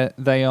where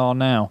they are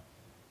now?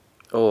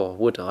 Oh,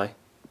 would I?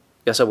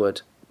 Yes, I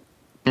would.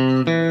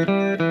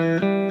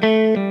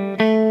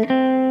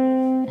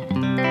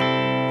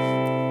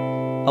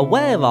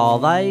 Where are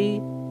they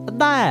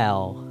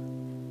now?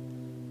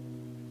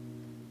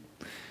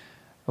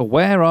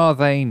 Where are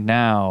they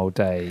now,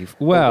 Dave?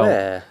 Well,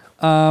 where?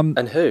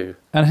 And who?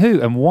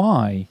 And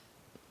why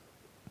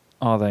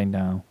are they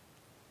now?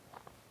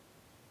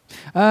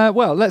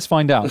 Well, let's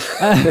find out.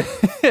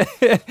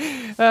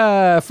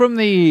 From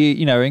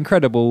the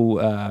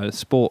incredible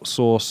sports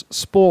source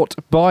Sport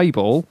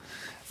Bible,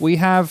 we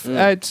have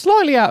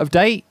slightly out of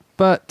date,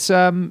 but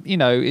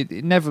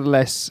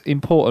nevertheless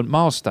important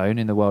milestone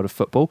in the world of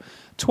football.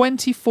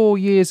 24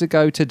 years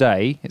ago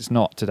today, it's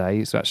not today,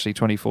 it's actually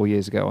 24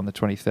 years ago on the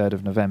 23rd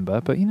of November,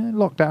 but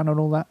lockdown and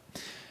all that.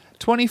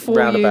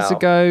 24 years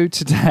ago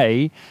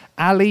today,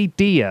 Ali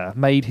Dia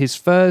made his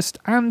first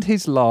and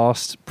his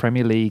last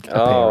Premier League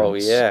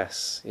appearance.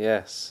 Oh,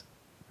 yes.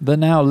 The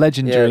now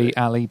legendary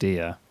Ali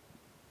Dia.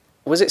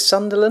 Was it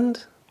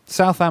Sunderland?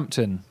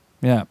 Southampton,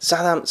 yeah.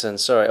 Southampton,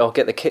 sorry. I'll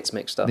get the kits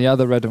mixed up. The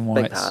other red and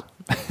whites.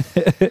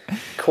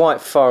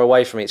 Quite far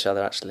away from each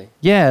other, actually.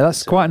 Yeah,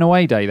 that's quite an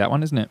away day, that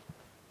one, isn't it?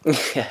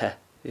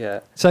 Yeah.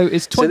 So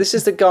it's So this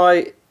is the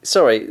guy.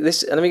 Sorry,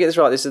 let me get this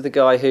right. This is the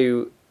guy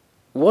who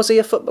was he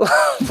a footballer?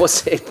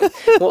 What's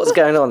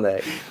going on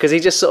there? Because he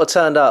just sort of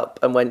turned up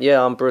and went,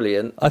 "Yeah, I'm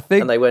brilliant."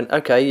 And they went,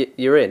 "Okay,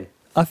 you're in."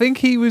 I think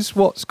he was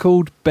what's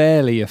called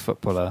barely a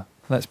footballer.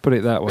 Let's put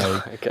it that way.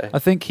 Okay. I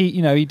think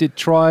he did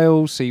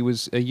trials. He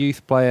was a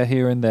youth player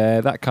here and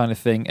there, that kind of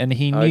thing, and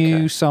he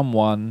knew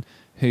someone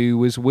who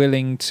was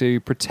willing to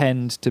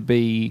pretend to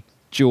be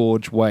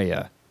George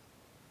Weah.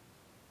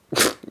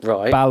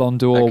 Right. Ballon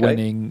d'Or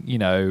winning,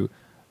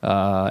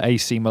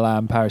 AC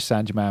Milan, Paris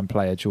Saint-Germain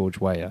player George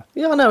Weah.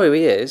 Yeah, I know who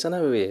he is.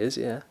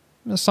 Yeah.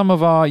 Some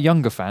of our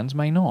younger fans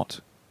may not.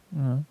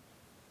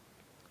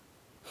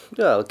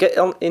 Well, get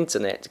on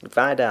internet,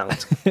 find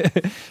out.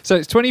 So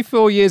it's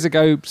 24 years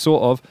ago,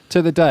 sort of,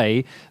 to the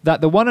day,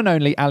 that the one and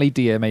only Ali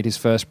Dia made his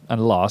first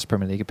and last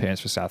Premier League appearance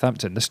for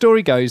Southampton. The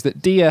story goes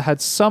that Dia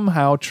had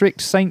somehow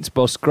tricked Saints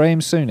boss Graham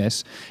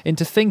Souness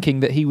into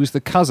thinking that he was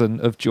the cousin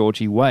of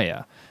Georgie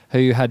Weah,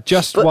 who had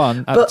just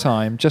won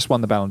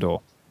the Ballon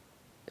d'Or.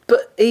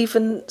 But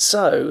even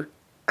so,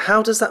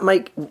 how does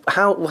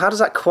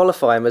that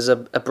qualify him as a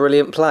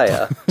brilliant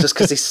player? Just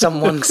because he's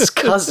someone's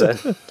cousin?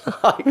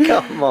 Like,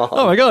 come on.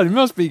 Oh my God, he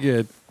must be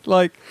good.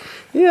 Like,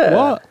 yeah.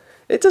 what?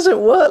 It doesn't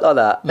work like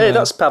that. No. Hey,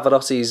 that's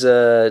Pavarotti's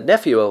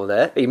nephew over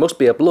there. He must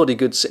be a bloody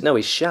good... No,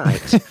 he's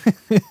shagged.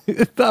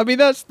 I mean,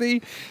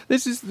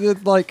 this is the,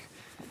 like,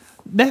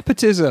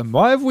 nepotism.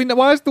 Why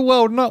has the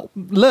world not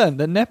learned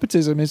that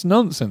nepotism is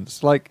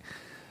nonsense? Like,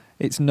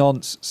 it's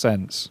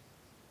nonsense.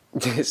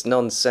 It's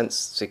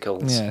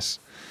nonsensical. Yes.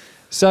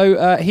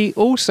 So he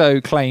also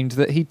claimed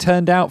that he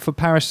turned out for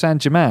Paris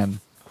Saint-Germain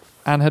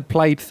and had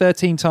played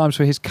 13 times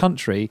for his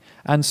country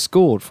and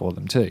scored for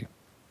them too.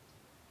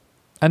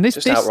 And this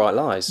Just outright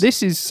lies.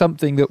 This is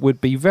something that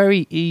would be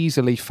very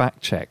easily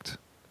fact-checked.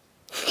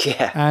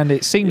 Yeah. And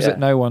it seems Yeah. that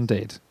no one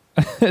did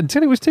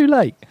until it was too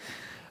late.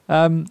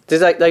 Did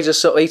they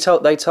just sort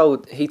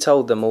of, he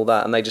told them all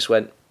that and they just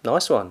went,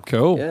 nice one.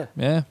 Cool.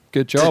 Yeah.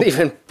 Good job. Didn't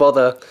even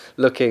bother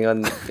looking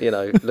and,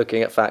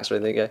 looking at facts or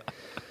anything. Go,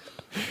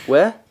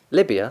 where?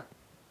 Libya?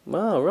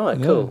 Oh, right,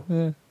 cool.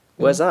 Yeah.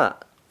 Where's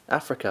that?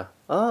 Africa.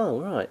 Oh,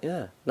 right,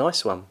 yeah.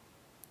 Nice one.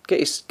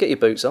 Get your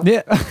boots on.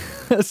 Yeah.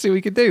 Let's see what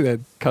we can do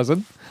then,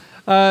 cousin.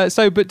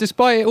 But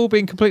despite it all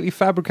being completely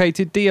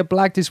fabricated, Dia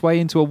blagged his way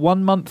into a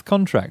 1-month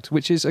contract,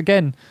 which is,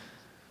 again,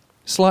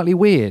 slightly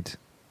weird.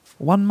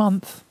 1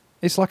 month?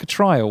 It's like a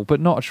trial, but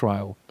not a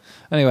trial.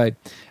 Anyway,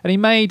 and he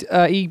made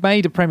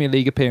a Premier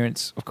League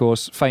appearance, of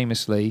course,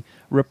 famously,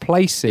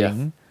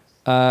 replacing...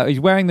 he's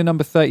wearing the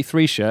number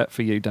 33 shirt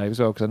for you, Dave, as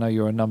well, because I know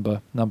you're a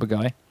number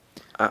guy.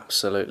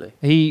 Absolutely.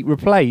 He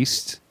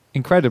replaced,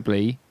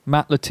 incredibly,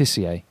 Matt Le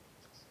Tissier.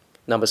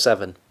 Number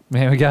 7.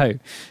 Here we go.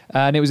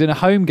 And it was in a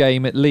home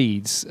game at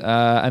Leeds,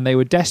 and they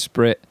were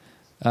desperate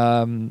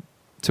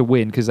to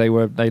win because they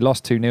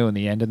lost 2-0 in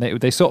the end, and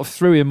they sort of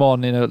threw him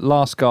on in a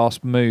last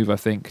gasp move, I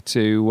think,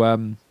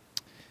 to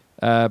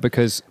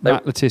because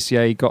Matt Le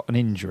Tissier got an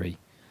injury.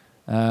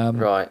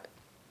 Right.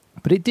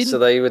 But it didn't. So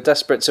they were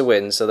desperate to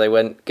win, so they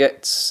went,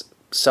 get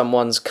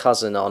someone's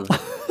cousin on,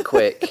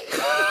 quick.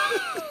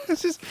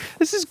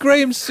 This is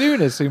Graham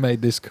Souness who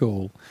made this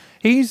call.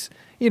 He was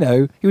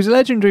a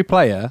legendary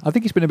player. I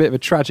think he's been a bit of a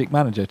tragic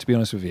manager, to be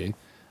honest with you.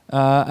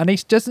 And he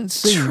doesn't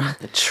seem...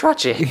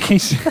 Tragic.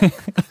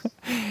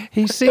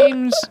 He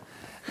seems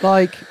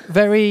like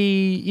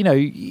very,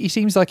 he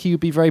seems like he would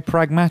be very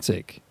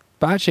pragmatic.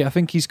 But actually, I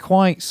think he's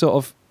quite sort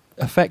of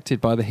affected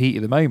by the heat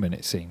of the moment,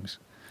 it seems.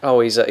 Oh,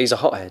 he's a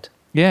hothead.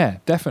 Yeah,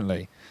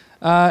 definitely.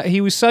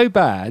 He was so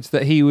bad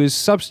that he was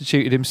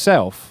substituted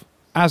himself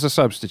as a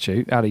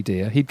substitute, Ali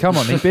Dia. He'd come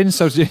on,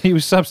 he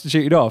was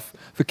substituted off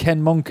for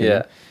Ken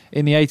Monken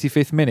in the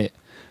 85th minute.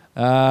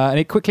 And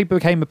it quickly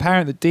became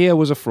apparent that Dia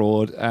was a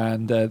fraud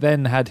and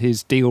then had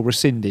his deal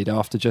rescinded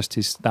after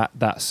just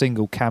that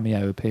single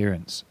cameo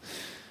appearance.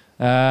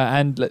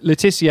 And Le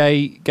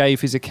Tissier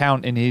gave his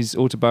account in his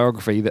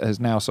autobiography that has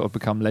now sort of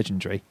become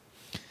legendary.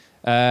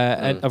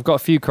 And I've got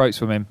a few quotes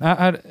from him.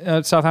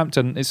 At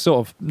Southampton, it's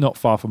sort of not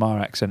far from our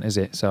accent, is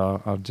it?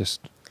 So I'll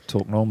just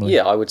talk normally.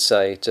 Yeah, I would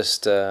say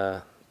just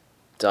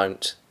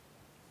don't.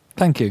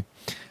 Thank you.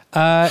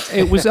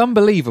 It was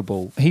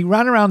unbelievable. He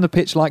ran around the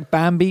pitch like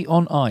Bambi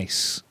on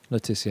ice, Le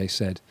Tissier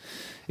said.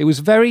 It was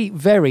very,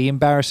 very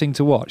embarrassing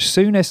to watch.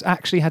 Souness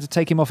actually had to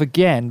take him off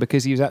again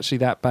because he was actually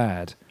that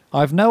bad. I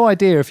have no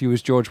idea if he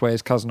was George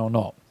Weah's cousin or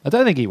not. I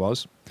don't think he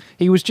was.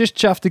 He was just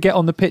chuffed to get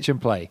on the pitch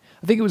and play.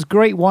 I think it was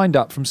great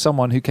wind-up from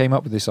someone who came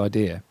up with this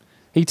idea.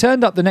 He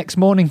turned up the next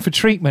morning for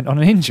treatment on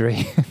an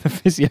injury, the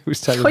physio was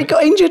telling me. He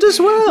got injured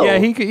as well. Yeah,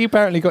 he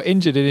apparently got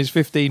injured in his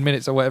 15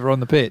 minutes or whatever on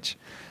the pitch.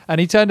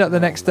 And he turned up the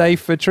next day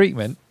for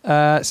treatment.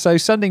 So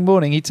Sunday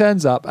morning, he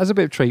turns up, has a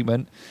bit of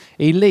treatment,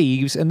 he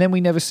leaves, and then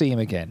we never see him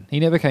again. He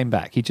never came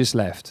back. He just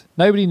left.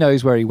 Nobody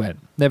knows where he went.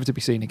 Never to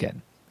be seen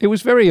again. It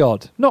was very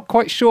odd. Not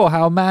quite sure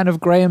how a man of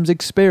Graham's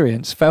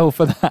experience fell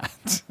for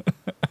that.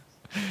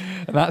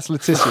 And that's Le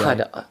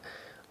Tissier.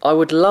 I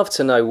would love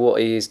to know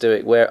what he is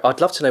doing. I'd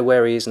love to know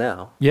where he is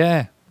now.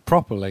 Yeah,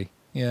 properly.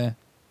 Yeah.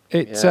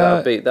 It's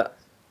that'd be that.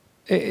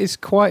 It is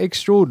quite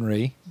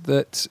extraordinary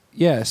that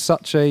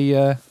such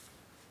a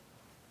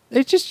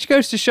it just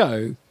goes to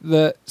show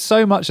that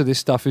so much of this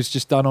stuff is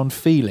just done on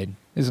feeling,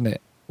 isn't it?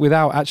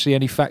 Without actually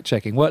any fact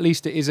checking. Well, at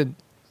least it isn't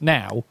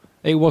now.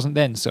 It wasn't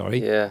then,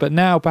 sorry. Yeah. But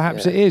now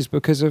perhaps it is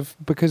because of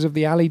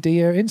the Ali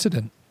Dia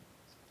incident.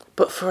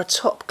 But for a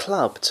top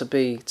club to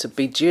be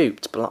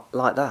duped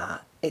like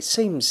that, it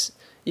seems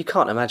you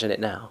can't imagine it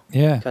now.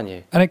 Yeah. Can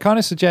you? And it kind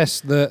of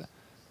suggests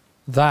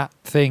that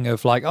thing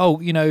of like,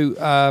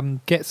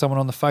 get someone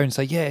on the phone and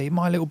say, yeah,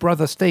 my little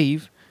brother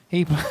Steve,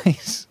 he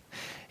plays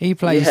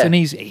and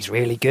he's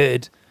really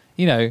good.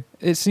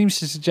 It seems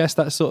to suggest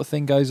that sort of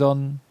thing goes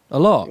on a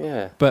lot.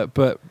 Yeah.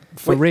 But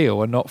for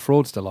real and not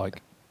fraudster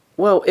like.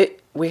 Well,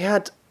 we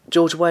had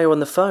George Weah on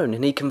the phone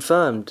and he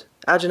confirmed.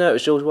 How do you know it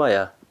was George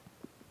Weah?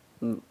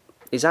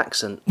 His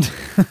accent.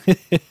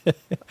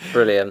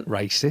 Brilliant.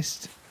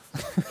 Racist.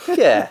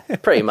 Yeah,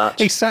 pretty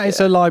much. It's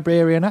a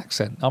Liberian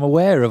accent. I'm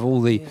aware of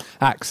all the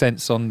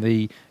accents on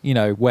the,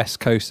 west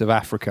coast of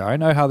Africa. I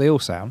know how they all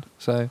sound.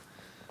 So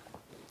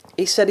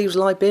he said he was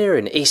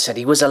Liberian. He said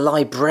he was a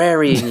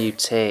librarian, you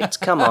tit.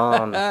 Come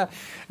on.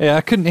 Yeah,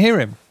 I couldn't hear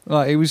him.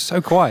 Like, he was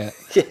so quiet.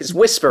 Yeah, he's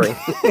whispering.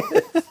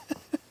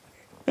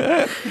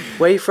 Where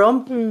are you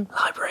from?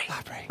 Library.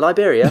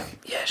 Liberia?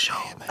 Yeah, sure.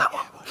 That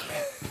one.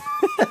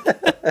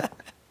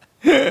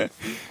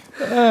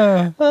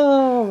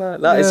 Oh,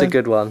 man. That is a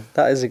good one.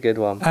 That is a good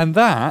one. And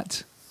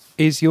that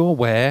is your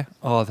Where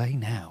Are They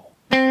Now?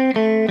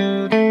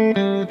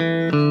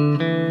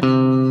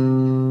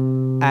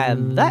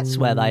 And that's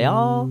where they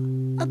are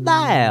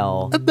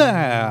now.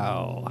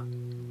 Now.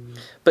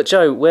 But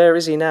Joe, where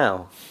is he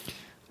now?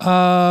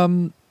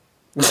 I'll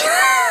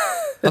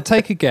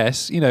take a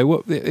guess. You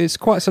know, it's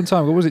quite some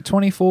time. What was it?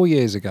 24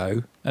 years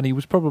ago, and he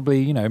was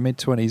probably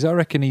mid-20s. I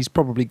reckon he's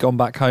probably gone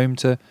back home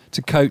to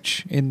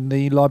coach in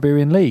the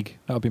Liberian League.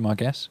 That would be my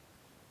guess.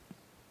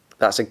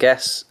 That's a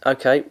guess.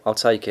 Okay, I'll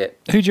take it.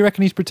 Who do you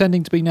reckon he's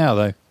pretending to be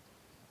now,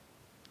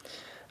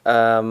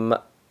 though?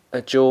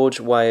 George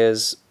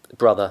Weah's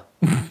brother.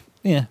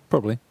 Yeah,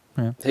 probably.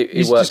 Yeah.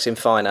 Who works in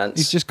finance.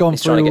 He's just gone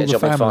through trying to all get a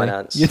the job family.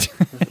 in finance.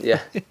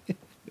 Yeah.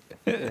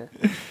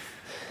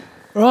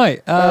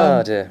 Right.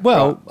 Oh, dear.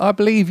 Well, Right. I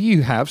believe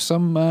you have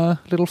some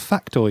little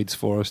factoids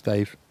for us,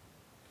 Dave.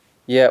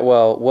 Yeah,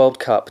 well, World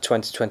Cup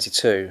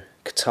 2022,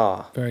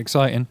 Qatar. Very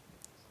exciting.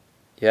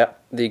 Yeah,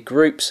 the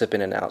groups have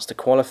been announced, the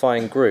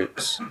qualifying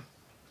groups.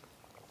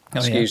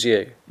 Excuse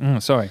you.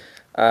 Sorry.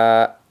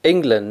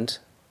 England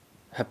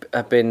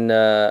have been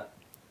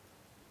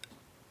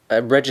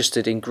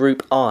registered in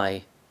Group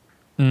I.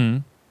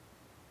 Mm.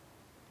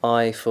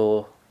 I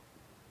for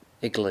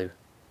igloo.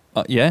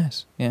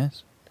 Yes.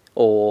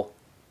 Or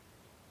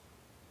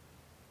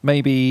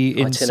Maybe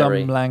in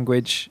Itinerary. some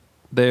language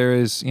there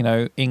is,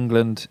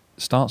 England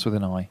starts with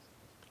an I.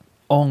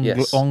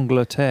 Yes.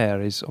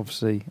 Angleterre is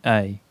obviously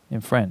A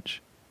in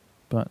French.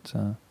 But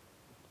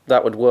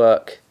that would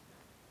work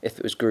if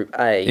it was Group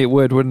A. it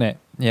would, wouldn't it?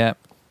 Yeah.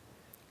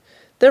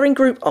 They're in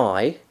Group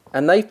I,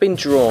 and they've been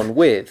drawn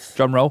with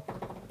Drum roll.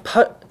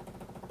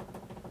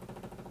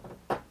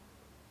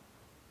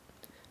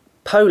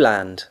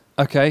 Poland,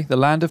 Okay, the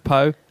land of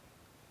Po.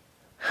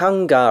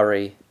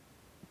 Hungary,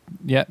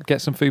 Yeah,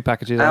 get some food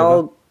packages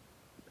over.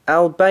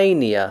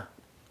 Albania,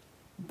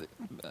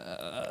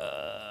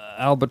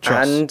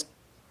 Albatross. and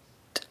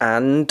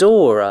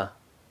Andorra,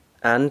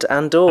 And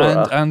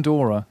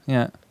Andorra.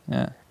 Yeah.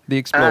 The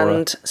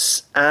Explorer.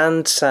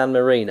 and San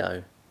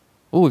Marino.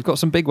 Oh, we've got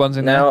some big ones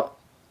in Now,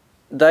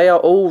 they are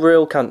all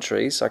real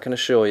countries, I can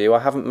assure you. I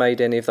haven't made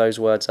any of those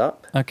words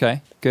up. there.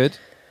 Okay, good.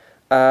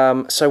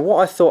 So what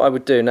I thought I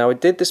would do, now I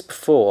did this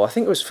before, I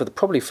think it was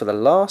probably for the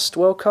last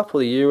World Cup or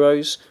the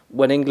Euros,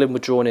 when England were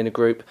drawn in a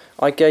group,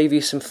 I gave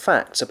you some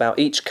facts about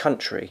each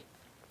country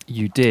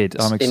You did.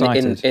 I'm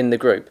excited. in the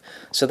group.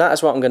 So that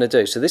is what I'm going to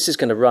do. So this is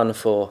going to run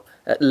for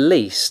at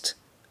least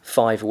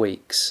 5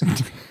 weeks.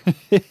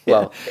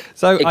 Well,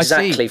 So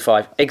exactly I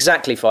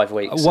see. five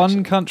weeks. One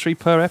actually. country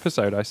per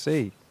episode, I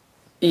see.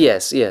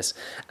 Yes.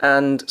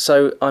 And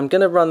so I'm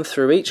going to run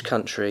through each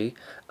country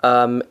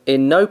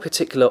in no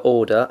particular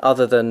order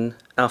other than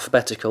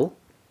alphabetical.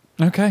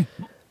 Okay.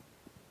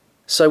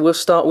 So we'll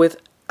start with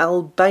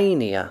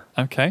Albania.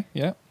 Okay,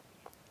 yeah.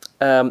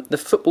 The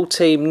football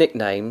team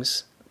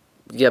nicknames.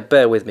 Yeah,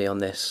 bear with me on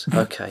this.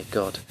 Okay,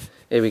 God.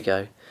 Here we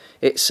go.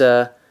 It's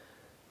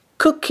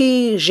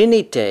Cookie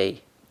Ginite.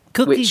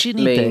 Cookie which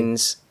Ginite.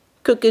 means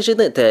Cookie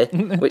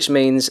Ginite, which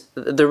means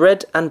the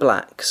red and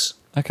blacks,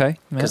 Okay.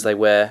 because they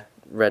wear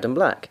red and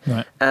black.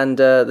 Right. And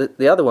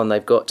the other one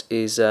they've got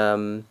is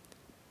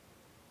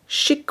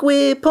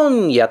Shikwe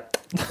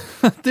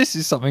Ponyat. This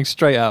is something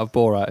straight out of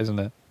Borat, isn't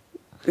it?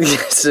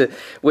 Yes,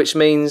 which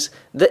means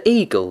the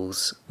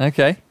eagles.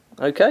 Okay.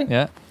 Okay?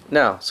 Yeah.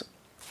 Now,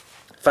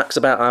 facts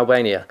about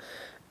Albania.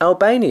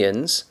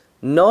 Albanians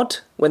nod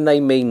when they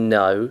mean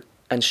no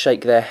and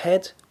shake their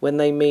head when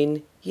they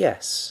mean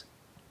yes.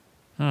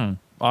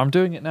 I'm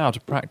doing it now to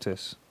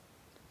practice.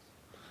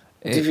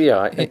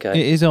 Yeah, okay.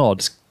 It is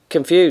odd.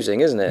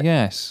 Confusing, isn't it?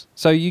 Yes.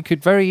 So you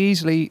could very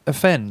easily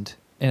offend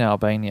in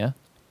Albania,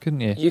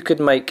 couldn't you? You could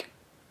make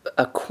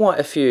quite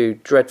a few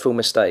dreadful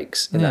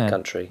mistakes in that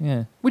country.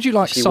 Yeah. Would you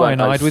like If you weren't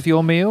cyanide with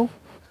your meal?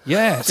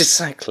 Yes.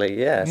 Exactly,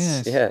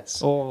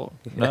 yes. Or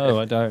no,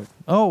 I don't.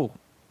 Oh.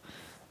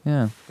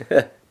 Yeah.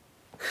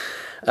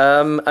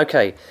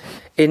 Okay.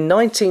 In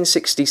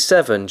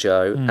 1967,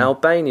 Joe, Hmm.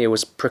 Albania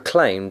was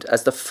proclaimed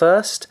as the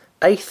first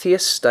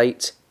atheist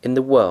state in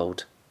the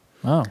world.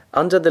 Oh.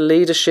 Under the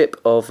leadership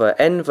of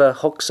Enver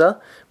Hoxha,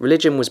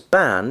 religion was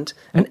banned,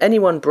 and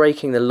anyone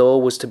breaking the law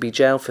was to be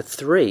jailed for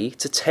 3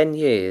 to 10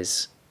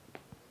 years.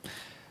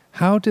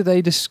 How do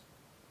they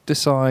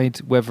decide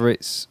whether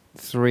it's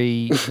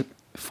 3,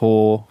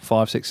 4,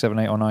 5, 6, 7,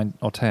 8, or 9,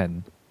 or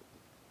 10?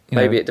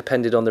 Maybe it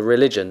depended on the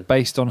religion.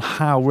 based on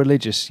how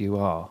religious you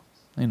are.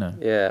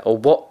 Yeah, or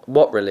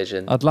what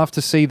religion? I'd love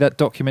to see that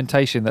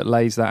documentation that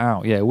lays that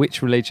out. Yeah,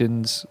 which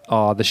religions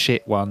are the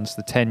shit ones,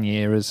 the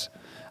 10-yearers,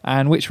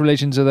 and which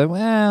religions are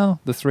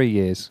the 3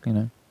 years.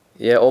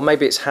 Yeah, or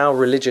maybe it's how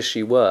religious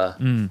you were.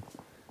 Yeah.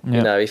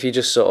 You know, if you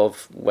just sort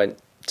of went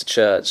to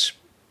church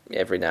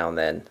every now and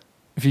then.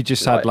 If you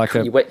just had like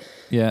a you went,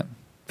 if you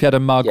had a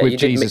mug Yeah, with you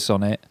didn't Jesus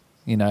on it,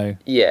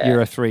 Yeah.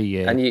 you're a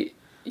 3-year. and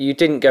you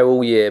didn't go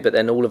all year, but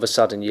then all of a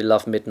sudden you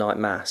love midnight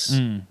mass.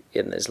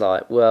 And it's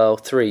like, well,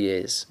 3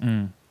 years.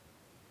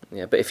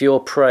 Yeah, but if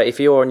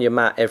you're on your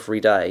mat every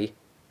day,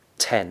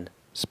 10.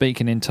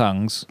 Speaking in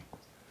tongues.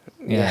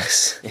 Yeah.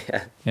 Yes.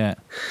 Yeah. Yeah.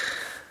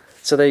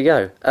 So there you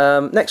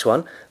go. Next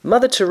one.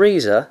 Mother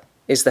Teresa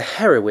is the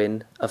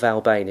heroine of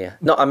Albania.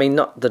 Not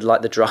the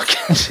drug.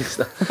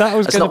 That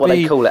was That's not what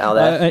they call it out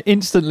there.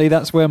 Instantly,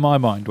 that's where my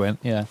mind went.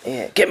 Yeah.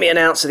 Yeah. Get me an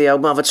ounce of the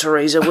old Mother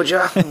Teresa, would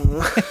you?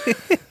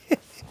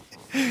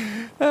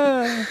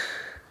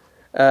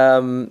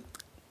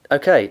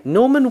 Okay.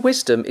 Norman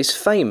Wisdom is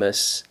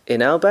famous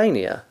in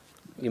Albania.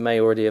 You may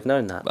already have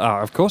known that.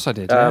 Of course I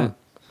did. Yeah.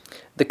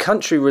 The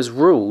country was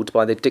ruled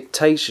by the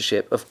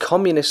dictatorship of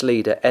communist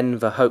leader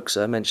Enver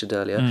Hoxha, mentioned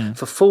earlier,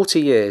 for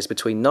 40 years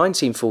between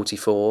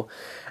 1944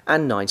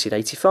 and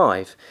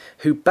 1985,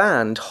 who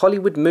banned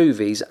Hollywood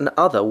movies and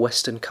other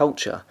Western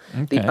culture.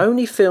 Okay. The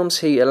only films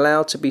he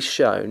allowed to be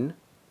shown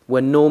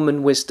were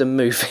Norman Wisdom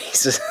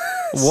movies.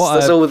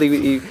 What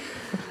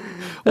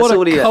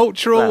a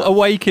cultural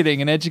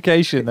awakening and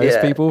education those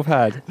people have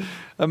had.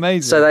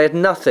 Amazing. So they had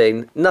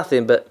nothing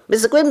but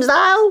Mr.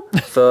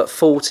 Grimsdale for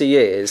 40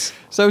 years.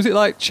 So is it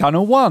like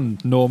Channel 1,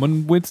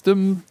 Norman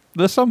Wisdom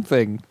the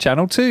something,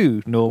 Channel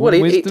 2, Norman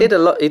Wisdom? Well, he did a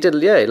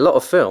lot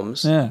of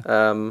films. Yeah.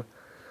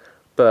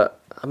 But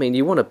I mean,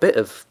 you want a bit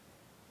of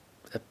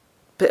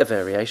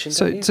variation,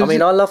 don't you? So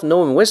I love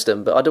Norman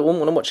Wisdom, but I don't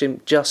want to watch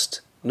him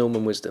just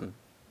Norman Wisdom.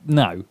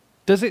 No.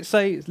 Does it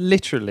say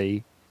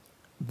literally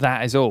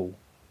that is all?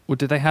 Or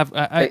did they have,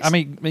 I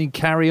mean,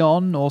 Carry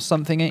On or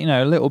something,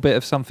 a little bit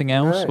of something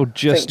else? No, or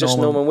just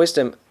Norman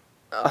Wisdom?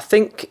 I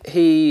think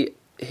he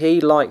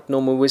liked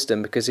Norman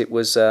Wisdom because it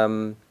was,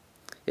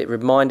 it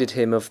reminded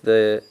him of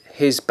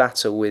his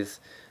battle with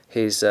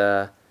his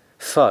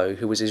foe,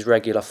 who was his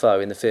regular foe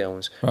in the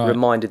films. Right.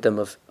 Reminded them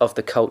of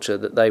the culture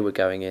that they were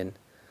going in.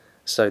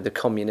 So the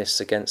communists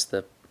against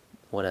the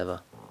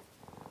whatever.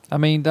 I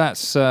mean,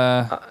 that's...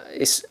 I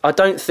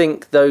don't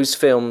think those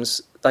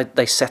films...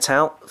 They set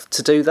out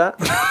to do that,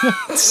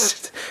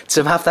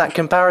 to have that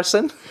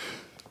comparison.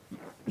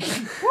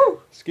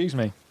 Excuse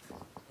me.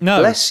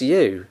 No. Bless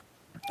you.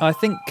 I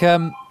think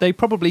they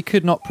probably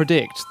could not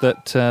predict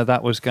that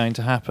that was going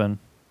to happen.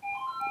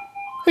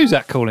 Who's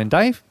that calling,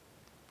 Dave?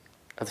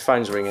 Oh, the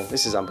phone's ringing.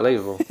 This is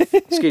unbelievable.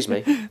 Excuse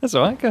me. That's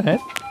all right, go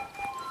ahead.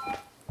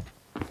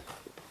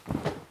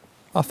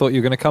 I thought you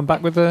were going to come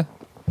back with a...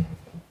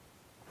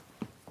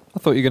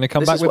 This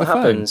is what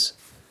happens.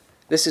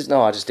 I just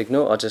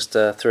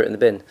threw it in the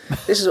bin.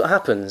 This is what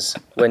happens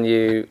when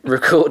you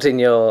record in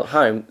your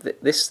home.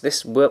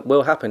 This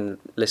will happen,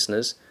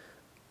 listeners.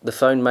 The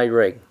phone may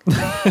ring.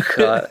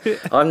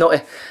 I'm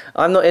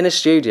not in a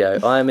studio.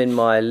 I am in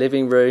my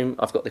living room.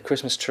 I've got the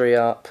Christmas tree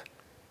up.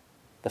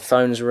 The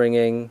phone's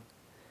ringing.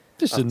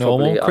 Just a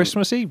normal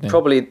Christmas evening.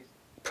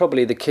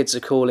 Probably the kids are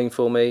calling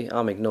for me.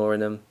 I'm ignoring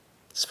them.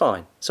 It's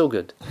fine. It's all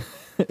good.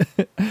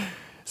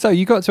 So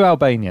you got to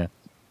Albania.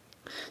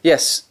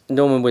 Yes,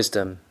 Norman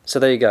Wisdom. So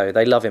there you go.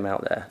 They love him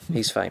out there.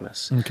 He's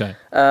famous. Okay.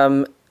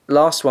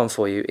 Last one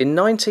for you. In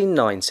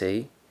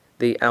 1990,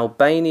 the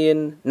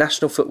Albanian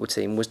national football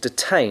team was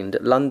detained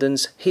at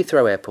London's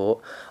Heathrow Airport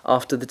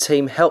after the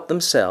team helped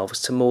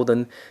themselves to more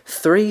than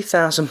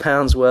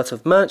 £3,000 worth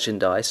of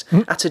merchandise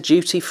at a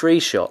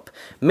duty-free shop,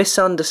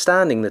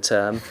 misunderstanding the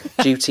term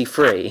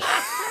duty-free.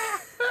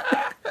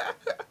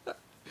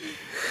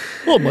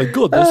 Oh my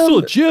God, they're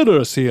so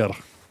generous here.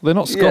 They're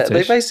not Scottish. Yeah,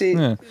 they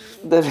basically...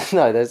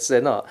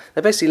 they're not.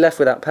 They're basically left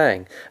without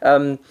paying.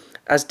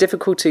 As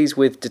difficulties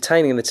with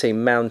detaining the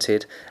team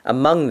mounted,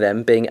 among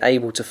them being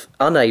unable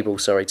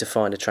to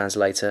find a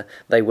translator,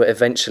 they were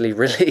eventually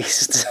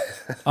released.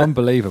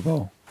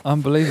 Unbelievable.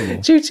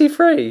 Duty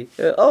free.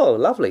 Oh,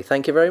 lovely.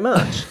 Thank you very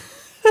much.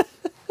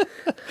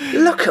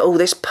 Look at all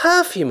this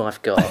perfume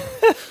I've got.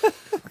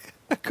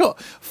 I've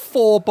got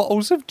 4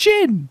 bottles of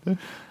gin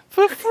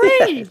for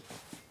free.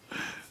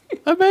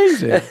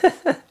 Amazing.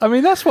 I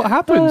mean, that's what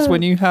happens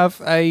when you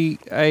have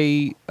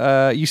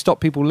you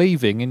stop people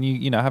leaving and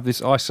you have this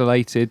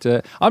isolated.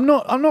 I'm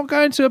not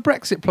going to a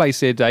Brexit place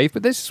here, Dave,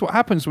 but this is what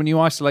happens when you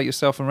isolate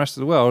yourself from the rest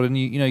of the world and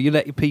you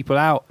let your people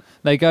out.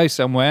 They go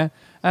somewhere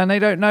and they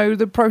don't know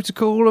the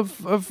protocol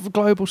of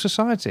global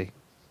society.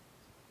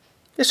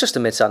 It's just a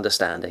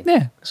misunderstanding.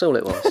 Yeah, that's all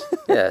it was.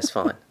 Yeah, it's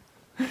fine.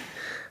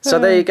 So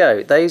there you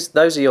go.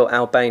 Those are your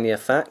Albania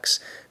facts.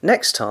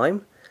 Next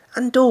time,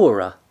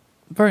 Andorra.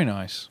 Very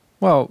nice.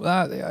 Well,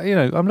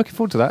 I'm looking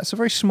forward to that. It's a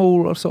very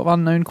small, sort of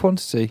unknown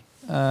quantity,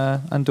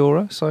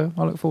 Andorra, so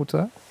I look forward to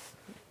that.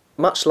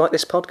 Much like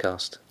this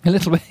podcast. A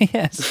little bit,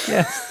 yes,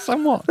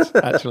 somewhat,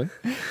 actually.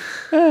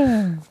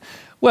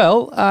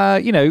 Well,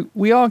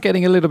 we are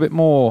getting a little bit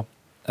more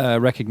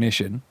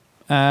recognition,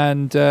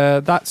 and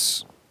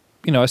that's,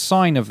 a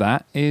sign of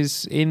that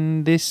is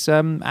in this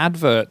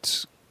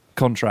advert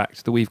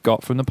contract that we've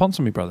got from the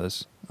Ponsonby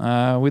Brothers.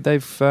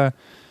 They've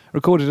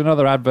recorded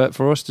another advert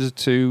for us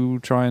to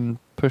try and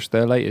push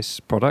their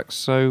latest products.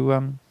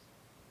 So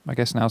I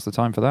guess now's the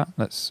time for that.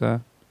 Let's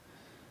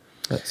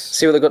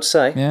see what they've got to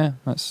say. Yeah,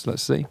 let's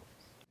see.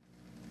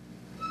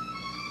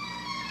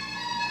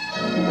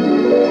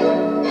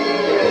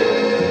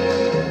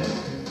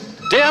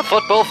 Dear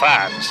football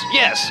fans.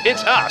 Yes,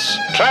 it's us,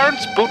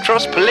 Clarence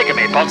Boutros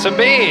Polygamy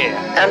Ponsonby,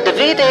 And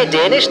Davide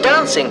Danish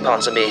Dancing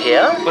Ponsonby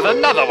here. with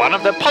another one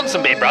of the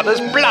Ponsonby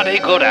brothers' bloody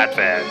good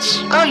adverts.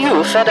 Are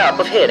you fed up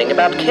of hearing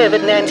about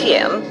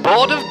COVID-19?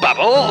 Bored of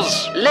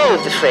bubbles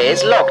Loathe the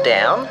phrase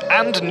lockdown?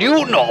 and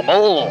new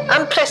normal.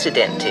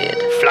 Unprecedented.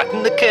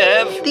 Flatten the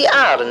curve, The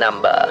R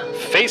number.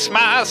 face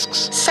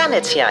masks,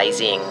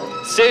 Sanitizing.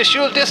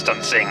 social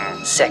distancing.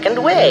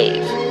 Second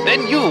wave.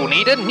 Then you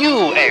need a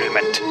new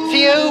ailment.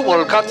 Theo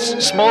Walcott's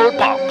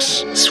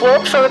smallpox.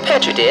 Swapped for a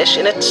petri dish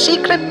in a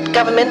secret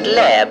government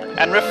lab.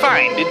 And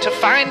refined into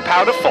fine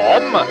powder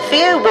form.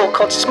 Theo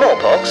Walcott's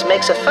smallpox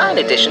makes a fine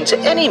addition to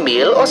any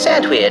meal or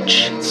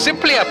sandwich.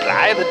 Simply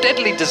apply the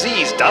deadly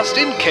disease dust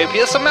in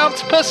copious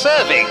amounts per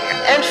serving.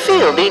 And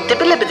feel the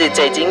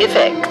debilitating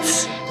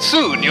effects.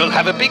 Soon you'll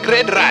have a big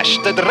red rash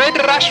that Red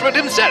Rashford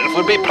himself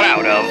will be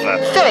proud of.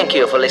 Thank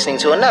you for listening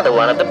to another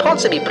one of the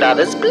Ponsonby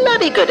Brothers'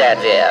 bloody good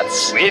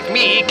adverts. With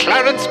me,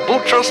 Clarence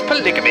Boutros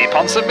Polygamy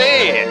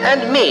Ponsonby.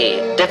 And me,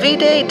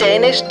 Davide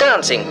Danish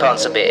Dancing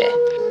Ponsonby.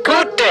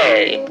 Good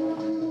day!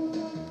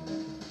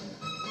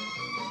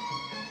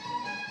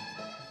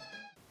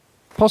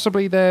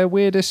 Possibly their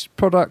weirdest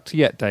product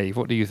yet, Dave.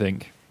 What do you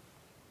think?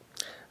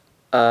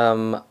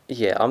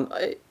 Yeah,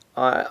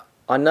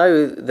 I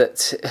know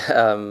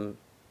that.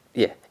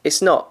 Yeah,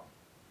 it's not.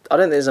 I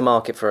don't think there's a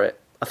market for it.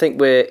 I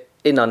think we're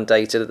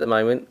inundated at the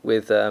moment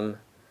with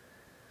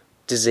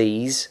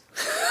disease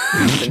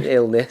and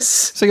illness.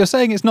 So you're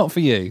saying it's not for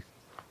you?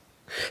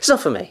 It's not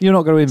for me. You're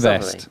not going to It's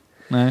not for invest? me.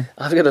 No.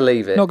 I'm going to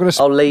leave it. Not going to.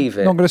 I'll leave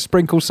it. Not going to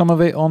sprinkle some of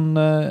it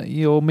on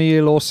your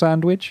meal or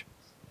sandwich?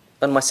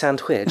 On my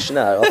sandwich?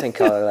 No, I think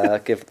I'll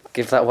give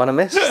that one a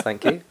miss.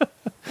 Thank you.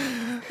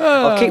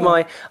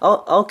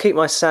 I'll keep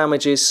my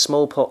sandwiches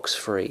smallpox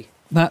free.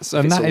 That it's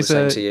is all the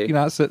same to you.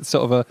 that's a,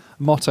 sort of a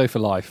motto for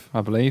life,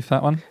 I believe.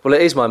 That one. Well,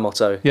 it is my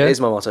motto. Yeah? It is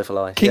my motto for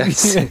life. Keep,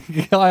 Yes.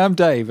 Hi, I'm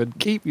Dave, and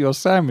keep your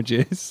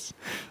sandwiches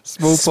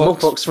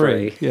smallpox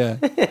free. Yeah,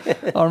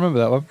 I remember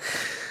that one.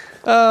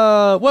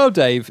 Well,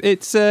 Dave,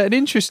 it's an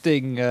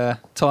interesting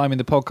time in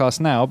the podcast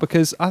now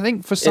because I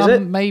think for it?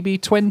 some maybe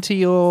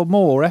 20 or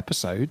more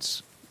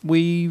episodes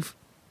we've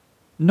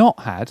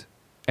not had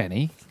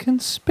any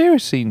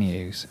conspiracy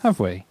news, have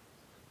we?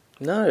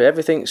 No,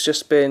 everything's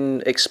just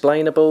been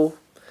explainable.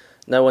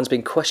 No one's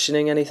been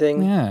questioning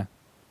anything. Yeah.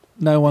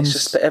 Everyone's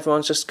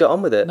just got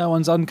on with it. No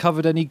one's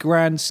uncovered any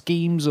grand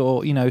schemes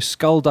or,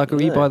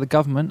 skullduggery No. by the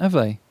government, have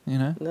they?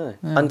 No. Yeah.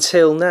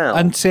 Until now.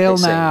 Until it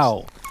seems.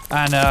 now.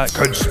 And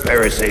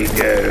Conspiracy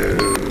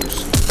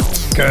news.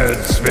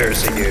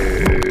 Conspiracy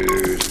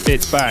news.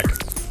 it's back.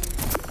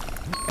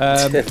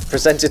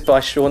 Presented by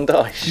Sean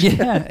Dyche.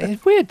 Yeah,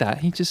 it's weird that.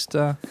 He just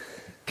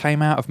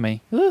came out of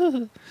me.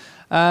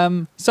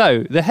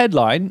 So, the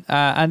headline,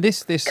 and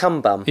this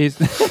Cum bum. is...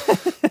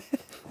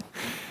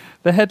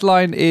 The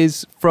headline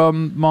is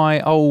from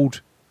my old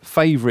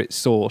favourite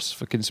source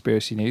for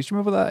conspiracy news. Do you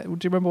remember that? Do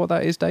you remember what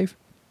that is, Dave?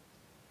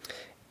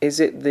 Is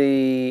it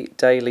the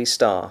Daily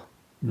Star?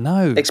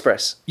 No.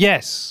 Express.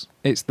 Yes,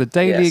 it's the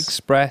Daily Yes.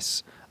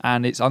 Express,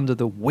 and it's under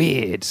the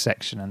weird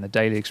section on the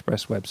Daily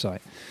Express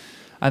website.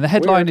 And the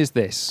headline Weird. is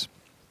this: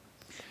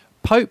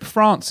 Pope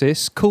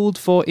Francis called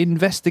for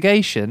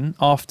investigation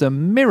after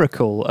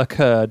miracle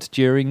occurred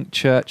during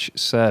church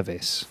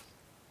service.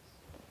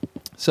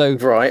 So,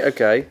 Right,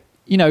 okay.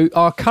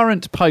 our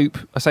current Pope,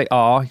 I say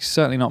he's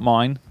certainly not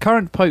mine.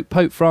 Current Pope,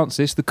 Pope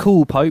Francis, the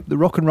cool Pope, the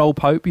rock and roll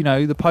Pope,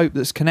 the Pope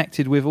that's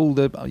connected with all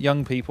the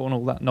young people and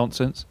all that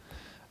nonsense.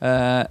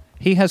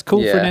 He has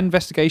called for an Yeah.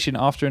 investigation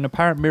after an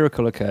apparent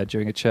miracle occurred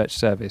during a church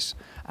service,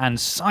 and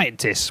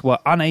scientists were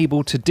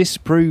unable to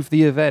disprove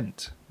the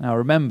event. Now,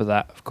 remember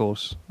that, of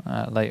course,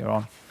 later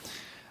on.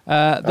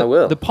 I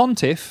will. The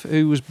pontiff,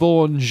 who was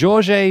born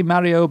Jorge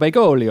Mario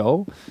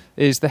Bergoglio,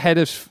 is the head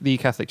of the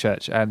Catholic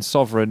Church and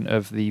sovereign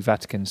of the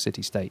Vatican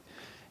city-state.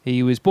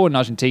 He was born in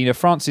Argentina.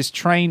 Francis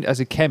trained as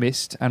a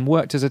chemist and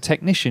worked as a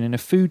technician in a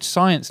food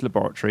science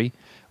laboratory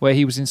where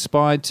he was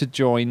inspired to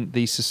join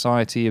the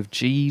Society of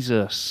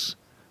Jesus.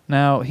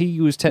 Now, he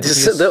was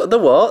technically... The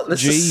what? The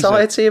Jesus.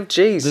 Society of The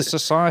Jesus.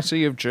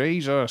 Society of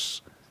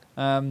Jesus.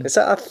 Is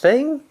that a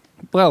thing?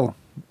 Well,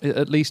 it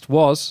at least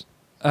was.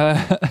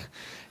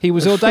 He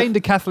was ordained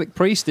a Catholic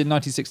priest in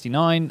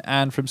 1969,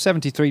 and from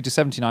 73 to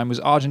 79 was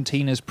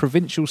Argentina's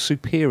provincial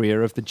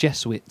superior of the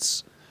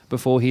Jesuits,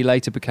 before he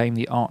later became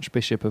the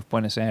Archbishop of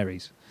Buenos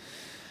Aires.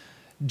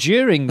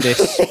 During this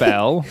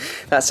spell...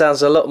 That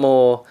sounds a lot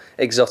more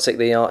exotic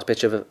than the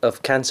Archbishop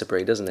of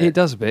Canterbury, doesn't it? It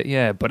does a bit,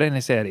 yeah,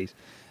 Buenos Aires.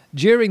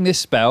 During this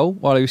spell,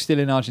 while he was still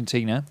in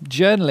Argentina,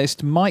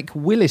 journalist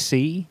Willie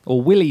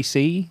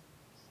C,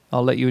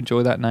 I'll let you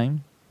enjoy that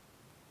name.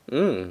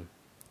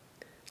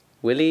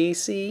 Willie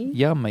C?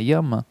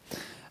 Yumma.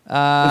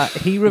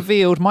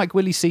 Mike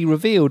Willie C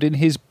revealed in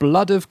his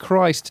Blood of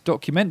Christ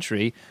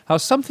documentary how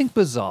something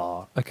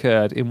bizarre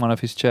occurred in one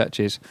of his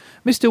churches.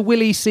 Mr.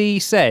 Willie C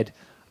said,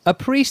 a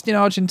priest in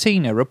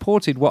Argentina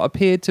reported what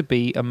appeared to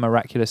be a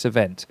miraculous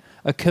event,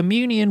 a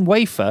communion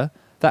wafer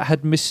that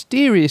had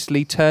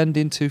mysteriously turned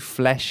into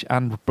flesh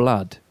and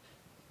blood.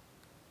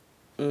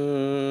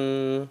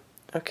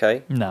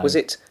 Okay. No. Was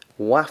it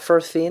wafer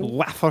thin?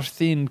 Wafer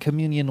thin,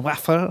 communion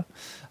wafer.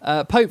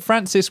 Pope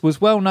Francis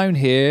was well known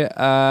here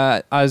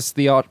as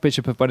the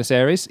Archbishop of Buenos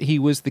Aires. He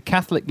was the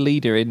Catholic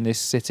leader in this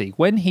city.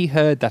 When he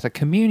heard that a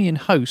communion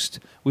host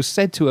was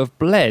said to have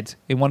bled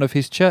in one of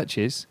his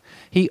churches,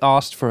 he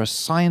asked for a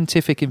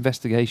scientific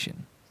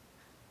investigation.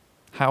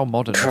 How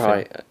modern,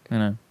 Right. you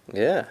know.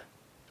 Yeah.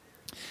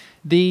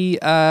 The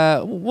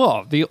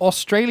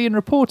Australian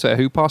reporter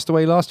who passed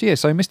away last year.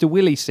 So Mr.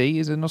 Willie C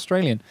is an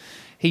Australian.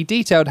 He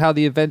detailed how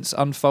the events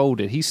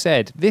unfolded. He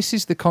said, "This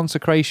is the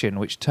consecration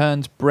which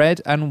turns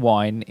bread and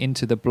wine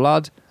into the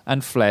blood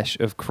and flesh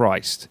of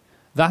Christ.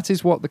 That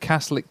is what the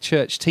Catholic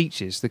Church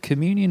teaches. The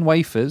communion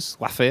wafers,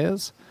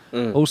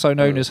 also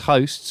known as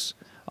hosts,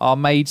 are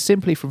made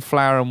simply from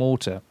flour and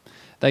water.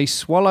 They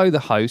swallow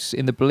the hosts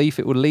in the belief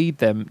it will lead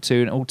them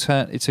to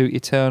to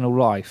eternal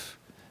life.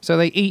 So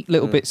they eat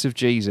little bits of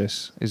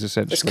Jesus, is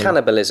essentially. It's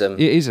cannibalism.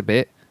 It is a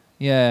bit,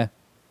 yeah.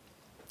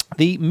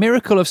 The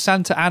miracle of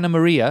Santa Anna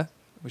Maria,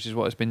 which is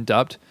what it's been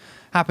dubbed,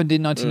 happened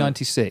in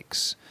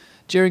 1996.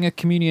 During a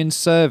communion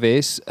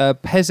service,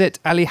 Pezzet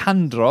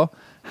Alejandro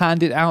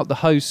handed out the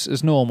hosts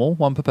as normal,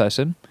 one per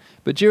person.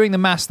 But during the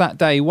Mass that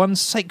day, one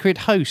sacred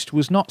host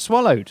was not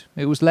swallowed.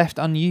 It was left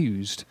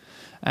unused.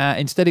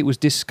 Instead, it was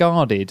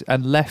discarded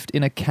and left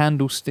in a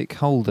candlestick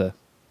holder,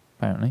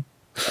 apparently.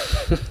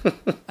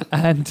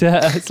 And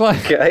it's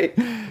like... Okay.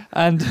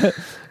 And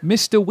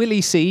Mr.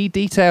 Willie C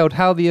detailed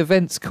how the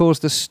events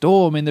caused a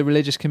storm in the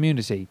religious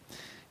community.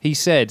 He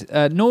said,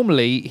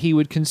 normally he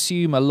would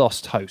consume a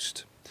lost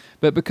host,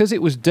 but because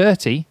it was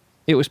dirty,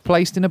 it was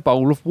placed in a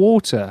bowl of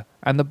water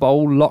and the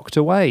bowl locked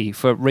away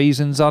for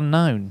reasons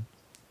unknown.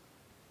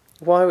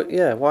 Why?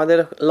 Yeah. Why are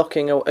they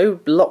locking? Who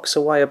locks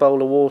away a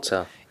bowl of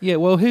water? Yeah,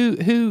 well,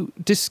 who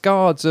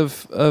discards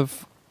of a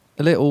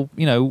little,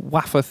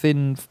 wafer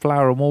thin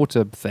flour and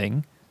water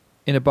thing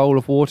in a bowl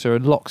of water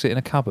and locks it in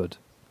a cupboard?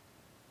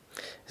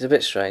 It's a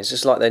bit strange.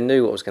 Just like they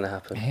knew what was going to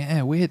happen.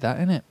 Yeah, weird that,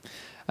 isn't it?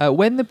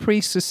 When the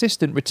priest's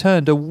assistant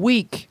returned a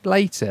week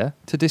later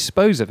to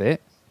dispose of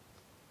it...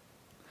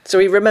 So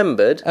he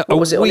remembered? What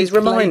was it on his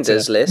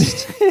reminders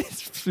list?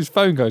 His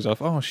phone goes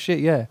off. Oh, shit,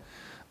 yeah.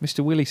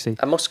 Mr. Willie C.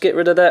 I must get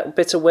rid of that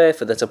bit of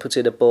wafer that I put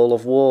in a bowl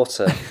of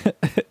water.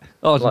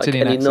 Like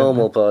any accent,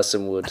 normal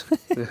person would.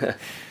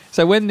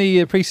 So when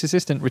the priest's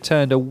assistant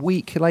returned a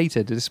week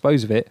later to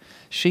dispose of it,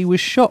 she was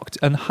shocked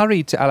and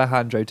hurried to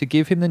Alejandro to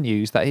give him the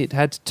news that it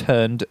had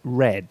turned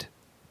red.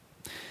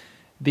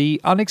 The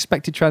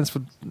unexpected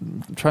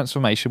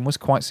transformation was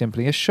quite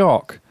simply a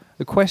shock.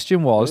 The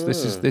question was,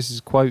 this is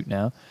a quote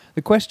now,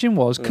 the question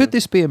was, could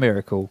this be a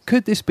miracle?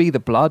 Could this be the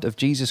blood of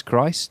Jesus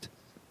Christ?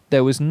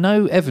 There was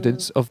no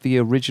evidence of the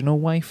original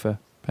wafer,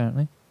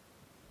 apparently.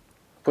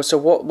 Well, so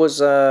what was...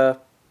 there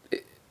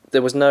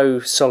was no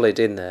solid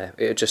in there.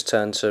 It had just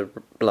turned to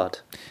blood.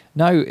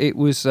 No, it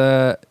was...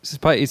 this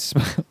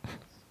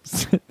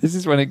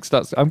is when it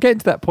starts... I'm getting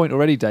to that point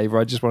already, Dave,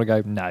 where I just want to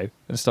go, no,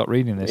 and start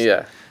reading this.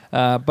 Yeah.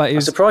 But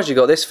I'm surprised you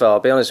got this far, I'll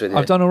be honest with you.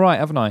 I've done all right,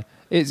 haven't I?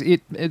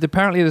 It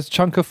apparently there's a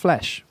chunk of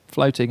flesh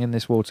floating in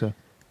this water.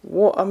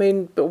 What? I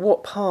mean, but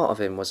what part of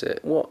him was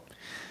it? What?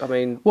 I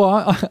mean...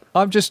 Well,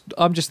 I'm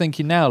just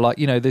thinking now, like,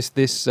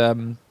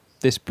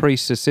 this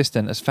priest's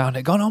assistant has found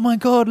it, gone, oh my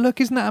God, look,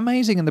 isn't that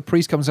amazing? And the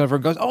priest comes over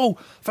and goes, oh,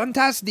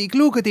 fantastic,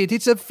 look at it,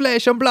 it's the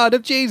flesh and blood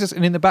of Jesus.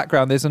 And in the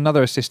background, there's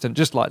another assistant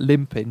just like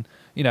limping,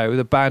 with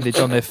a bandage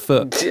on their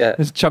foot. Yeah.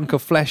 There's a chunk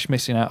of flesh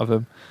missing out of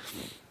them.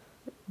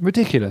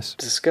 Ridiculous.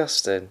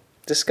 Disgusting.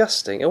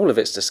 All of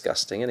it's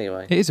disgusting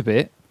anyway. It is a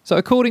bit. So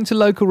according to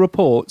local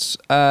reports,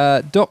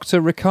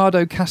 Dr.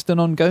 Ricardo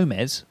Castanon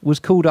Gomez was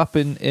called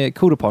upon in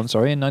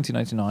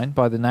 1999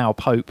 by the now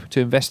Pope to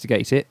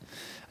investigate it.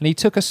 And he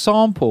took a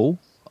sample,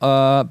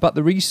 but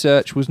the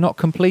research was not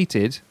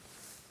completed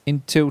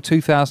until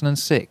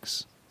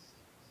 2006.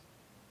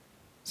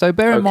 So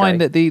bear in mind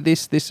that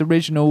this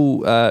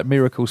original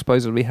miracle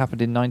supposedly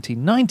happened in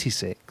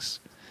 1996.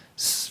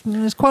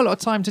 There's quite a lot of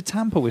time to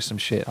tamper with some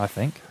shit, I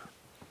think.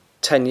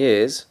 10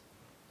 years.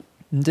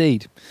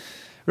 Indeed.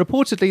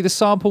 Reportedly, the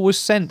sample was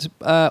sent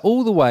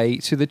all the way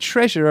to the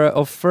treasurer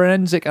of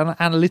Forensic and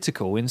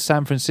Analytical in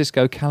San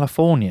Francisco,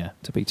 California,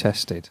 to be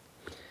tested.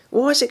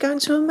 Why is it going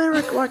to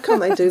America? Why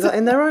can't they do that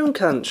in their own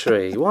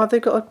country? Why have they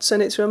got to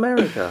send it to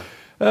America?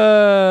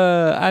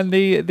 And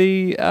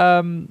they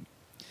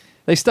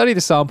studied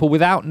the sample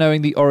without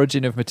knowing the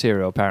origin of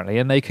material, apparently,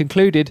 and they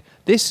concluded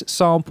this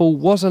sample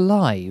was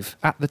alive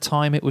at the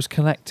time it was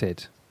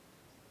collected.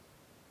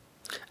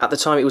 At the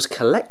time it was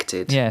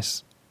collected?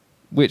 Yes.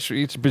 Which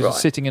it's been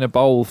sitting in a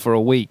bowl for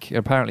a week.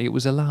 Apparently it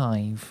was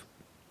alive.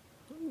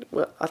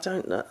 Well, I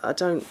don't know.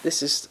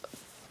 This is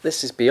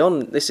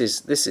beyond... This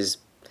is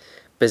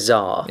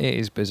bizarre. It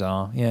is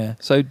bizarre, yeah.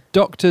 So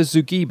Dr.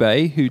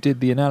 Zugibe, who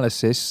did the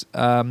analysis,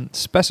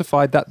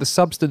 specified that the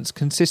substance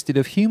consisted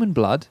of human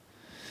blood,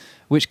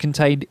 which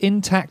contained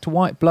intact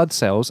white blood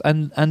cells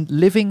and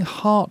living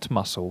heart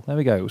muscle. There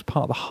we go. It was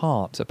part of the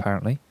heart,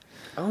 apparently.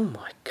 Oh,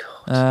 my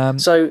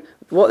God. So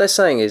what they're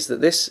saying is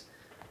that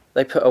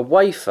they put a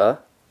wafer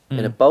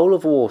in a bowl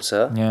of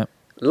water,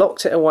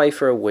 locked it away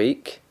for a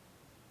week,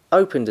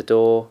 opened the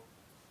door,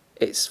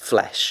 it's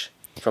flesh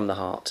from the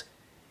heart.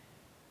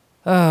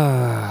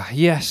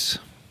 Yes,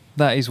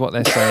 that is what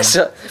they're saying.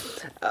 So,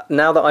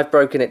 now that I've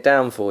broken it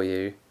down for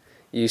you,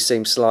 you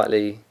seem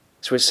slightly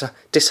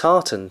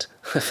disheartened.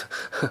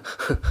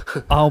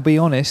 I'll be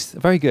honest.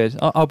 Very good.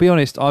 I'll be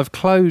honest. I've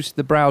closed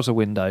the browser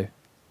window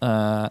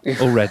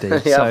already. Yeah,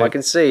 so, I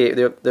can see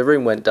it. The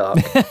room went dark.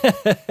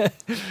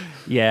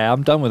 yeah,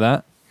 I'm done with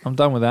that.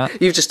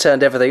 You've just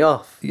turned everything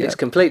off. Yeah. It's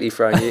completely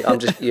thrown you. I'm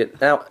just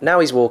now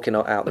he's walking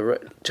out the room.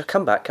 Just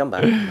come back.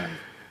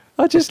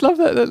 I just love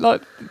that.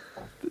 Like,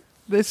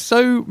 there's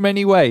so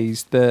many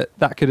ways that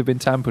could have been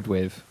tampered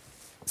with.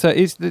 So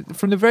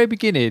from the very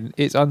beginning,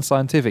 it's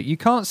unscientific. You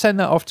can't send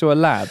that off to a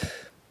lab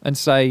and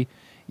say,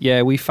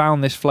 "Yeah, we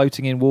found this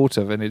floating in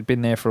water and it'd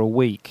been there for a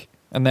week,"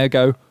 and they'll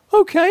go,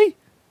 "Okay."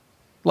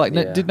 Like,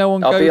 did no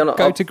one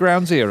go to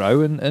ground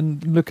zero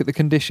and look at the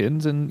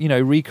conditions and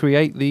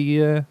recreate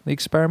the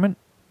experiment?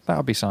 That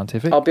would be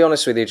scientific. I'll be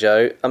honest with you,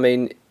 Joe. I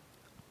mean,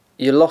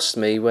 you lost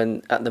me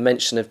when at the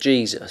mention of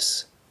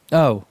Jesus.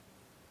 Oh,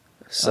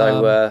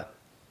 so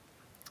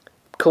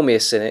call me a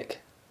cynic,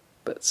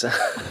 but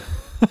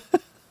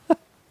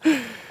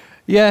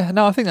yeah,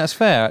 no, I think that's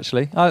fair.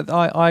 Actually,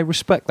 I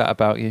respect that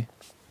about you.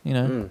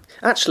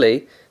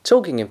 Actually,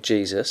 talking of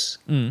Jesus,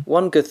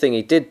 one good thing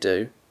he did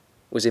do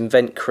was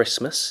invent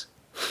Christmas.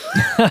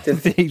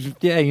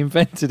 Yeah, he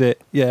invented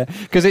it. Yeah,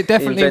 because it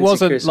definitely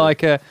wasn't Christmas.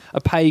 like a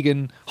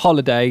pagan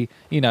holiday,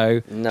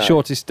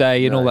 shortest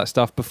day and all No. that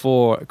stuff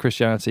before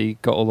Christianity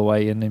got all the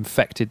way and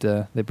infected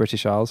the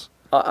British Isles.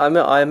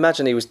 I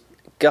imagine he was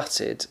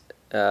gutted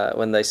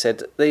when they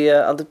said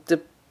the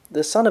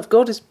Son of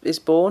God is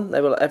born.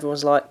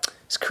 Everyone's like,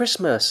 it's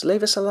Christmas,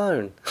 leave us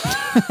alone.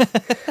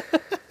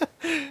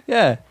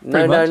 Yeah.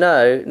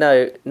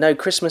 No.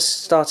 Christmas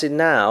started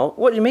now.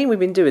 What do you mean? We've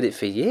been doing it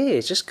for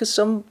years. Just because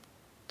some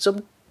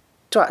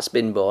twat's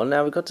been born,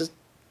 now we've got to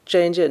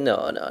change it.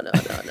 No.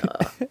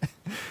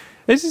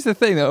 This is the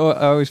thing that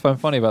I always find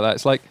funny about that.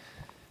 It's like,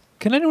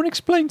 can anyone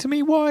explain to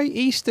me why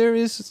Easter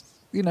is,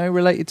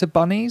 related to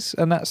bunnies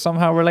and that's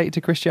somehow related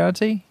to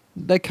Christianity?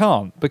 They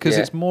can't, because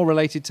it's more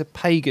related to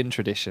pagan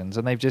traditions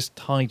and they've just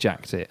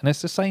hijacked it. And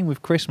it's the same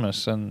with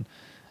Christmas and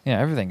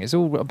everything. It's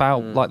all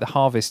about like the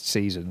harvest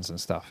seasons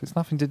and stuff. It's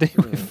nothing to do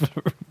with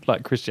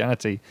like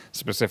Christianity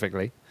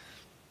specifically.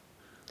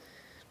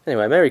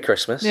 Anyway, Merry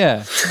Christmas.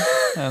 Yeah.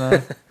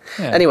 And,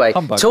 Anyway,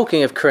 humbug.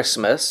 talking of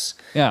Christmas,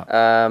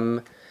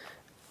 we've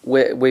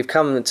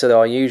come to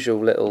our usual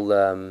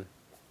little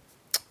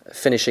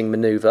finishing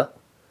manoeuvre,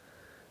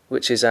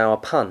 which is our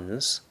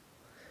puns.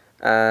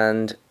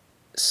 And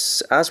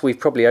as we've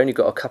probably only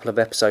got a couple of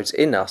episodes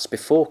in us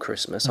before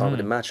Christmas, I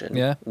would imagine.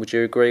 Yeah. Would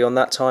you agree on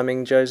that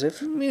timing,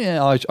 Joseph?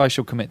 Yeah, I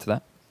shall commit to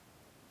that.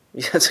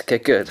 Yes, okay,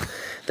 good.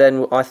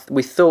 Then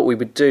we thought we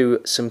would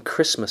do some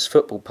Christmas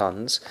football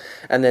puns,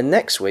 and then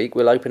next week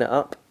we'll open it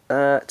up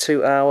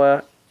to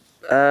our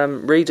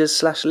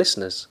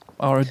readers/listeners.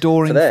 Our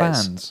adoring For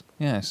theirs. fans.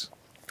 Yes.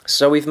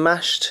 So we've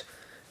mashed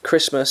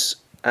Christmas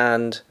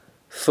and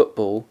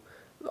football.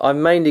 I've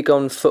mainly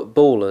gone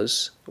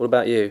footballers. What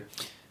about you?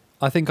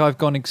 I think I've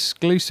gone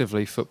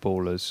exclusively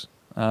footballers.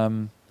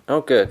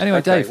 Oh, good. Anyway,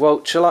 okay. Dave,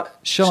 Well, shall I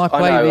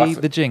play know,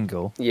 the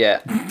jingle?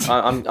 Yeah,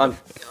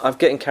 I'm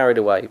getting carried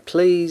away.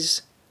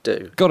 Please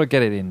do. Got to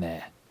get it in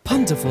there.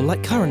 Punterful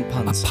like current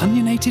puns.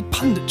 Opinionated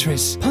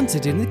punditris,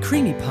 Punted in with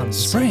creamy puns.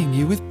 spraying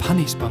you with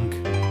punny spunk.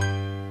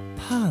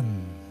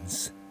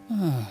 Puns.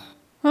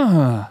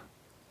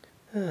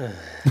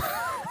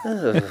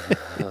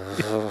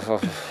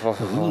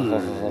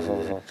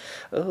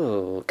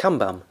 Oh, cum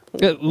bum.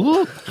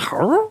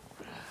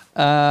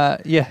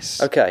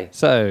 Yes. Okay.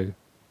 So,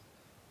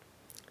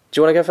 Do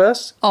you want to go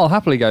first? I'll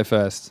happily go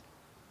first.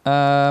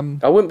 I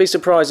wouldn't be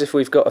surprised if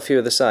we've got a few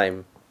of the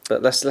same,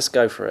 but let's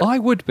go for it. I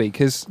would be,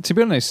 because to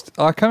be honest,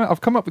 I've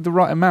come up with the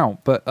right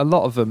amount, but a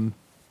lot of them,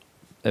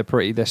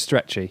 they're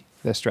stretchy.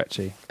 They're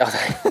stretchy.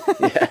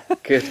 Yeah,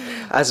 good.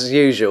 As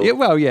usual. Yeah,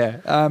 well,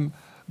 yeah.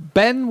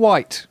 Ben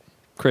White,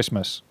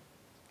 Christmas.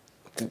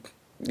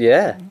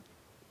 Yeah.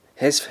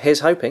 Here's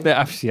hoping.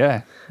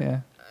 Yeah.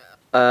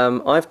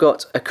 I've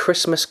got A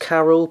Christmas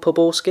Carol,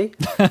 Poborski.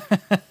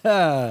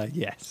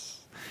 Yes.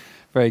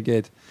 Very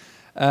good.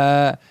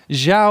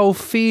 João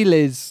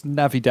Feliz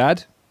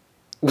Navidad.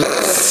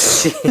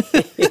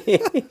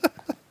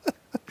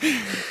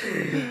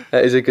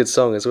 That is a good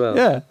song as well.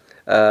 Yeah.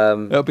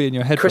 It'll be in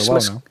your head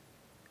Christmas, for a while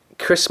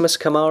now. Christmas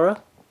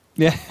Camara.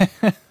 Yeah.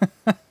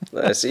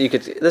 So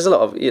there's a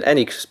lot of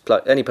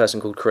any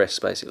person called Chris,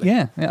 basically.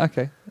 Yeah,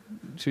 okay.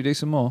 Should we do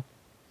some more?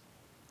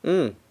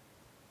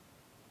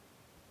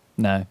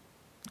 No.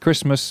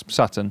 Christmas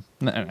Sutton.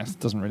 No, it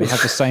doesn't really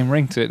have the same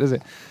ring to it, does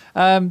it?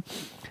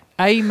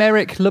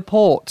 Améric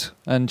Laporte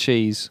and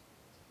cheese.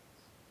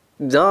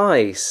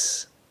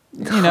 Nice.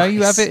 You know,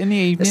 you have it in the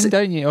evening,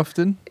 don't you,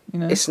 often? You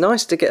know. It's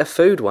nice to get a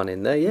food one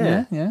in there,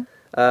 yeah. Yeah.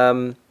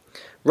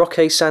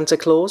 Roque Santa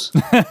Claus.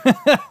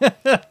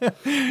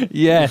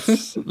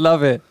 Yes,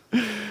 love it.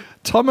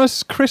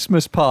 Thomas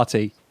Christmas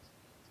Party.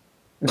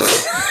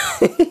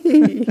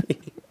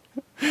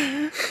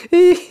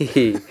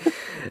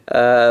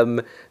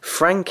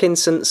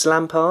 Frankincense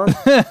Lampard.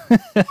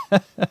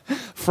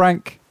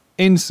 Frank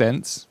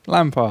Incense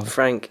Lampard.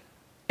 Frank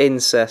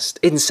Incense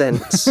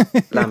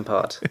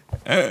Lampard.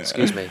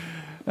 Excuse me.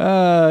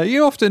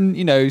 You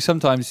often,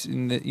 sometimes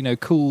in the,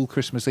 cool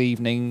Christmas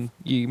evening,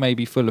 you may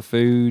be full of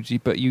food,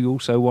 but you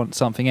also want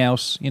something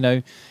else.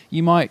 You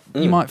might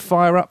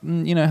fire up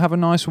and have a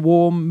nice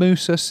warm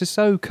Musa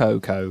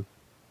Sissoko.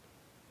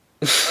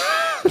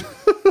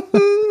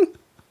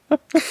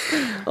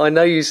 I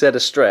know you said a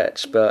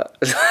stretch, but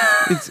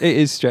it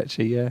is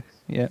stretchy.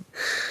 Yeah.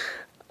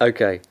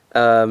 Okay.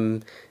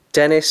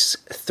 Dennis,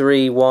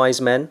 3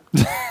 Wise Men.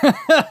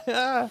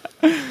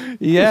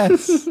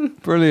 Yes,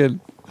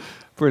 brilliant.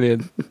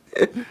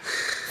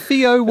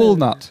 Theo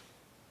Walnut.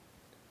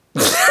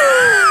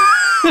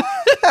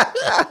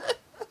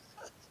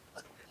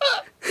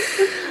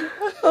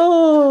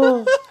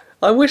 Oh,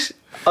 I wish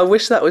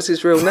that was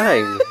his real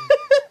name.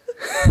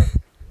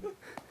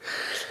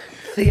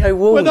 Theo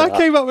Walnut. When I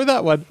came up with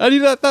that one,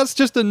 and that's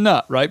just a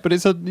nut, right? But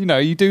it's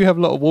you do have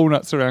a lot of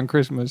walnuts around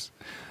Christmas,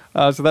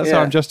 so that's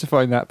how I'm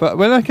justifying that. But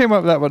when I came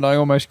up with that one, I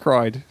almost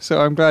cried. So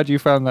I'm glad you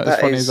found that as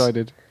funny as I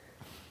did.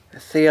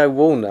 Theo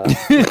Walnut.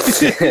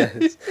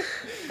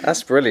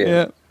 That's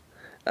brilliant.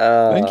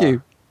 Yeah. Thank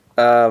you.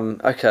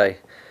 Okay.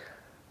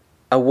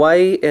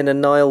 Away in a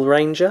Nile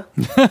Ranger.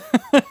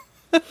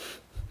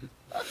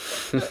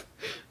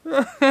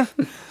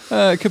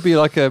 It could be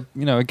like a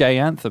gay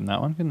anthem,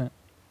 that one, couldn't it?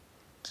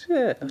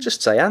 Yeah, I'll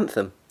just say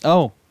anthem.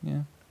 Oh,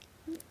 yeah.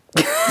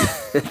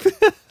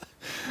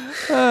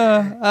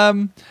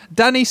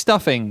 Danny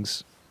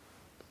Stuffings.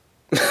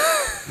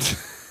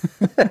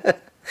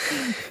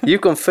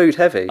 You've gone food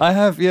heavy. I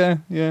have, yeah.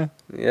 Yeah,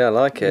 I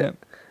like it.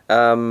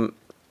 Yeah.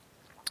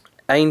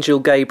 Angel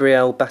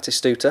Gabriel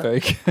Batistuta.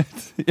 Very good.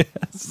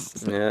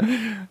 Yes.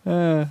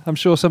 Yeah. I'm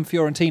sure some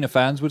Fiorentina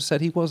fans would have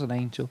said he was an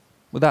angel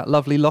with that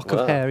lovely lock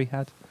of hair he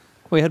had.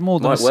 Well, he had more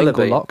than a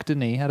single lock,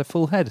 didn't he? He had a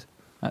full head,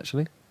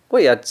 actually.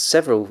 Well, he had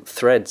several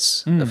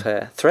threads of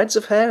hair. Threads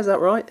of hair, is that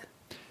right?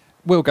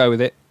 We'll go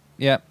with it.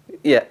 Yeah.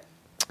 Yeah.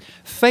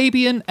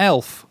 Fabian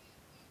Elf.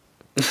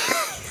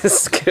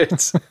 It's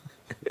good.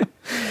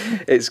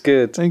 It's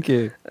good. Thank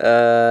you.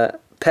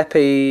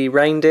 Pepe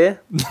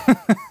Reindeer.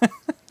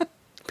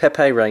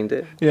 Pepe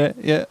Reindeer.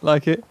 Yeah,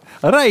 like it.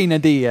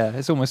 Reindeer.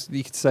 It's almost,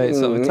 you could say it's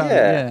sort of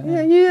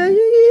Italian.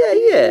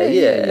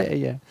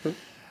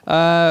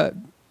 Yeah.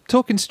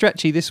 Talking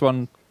stretchy, this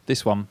one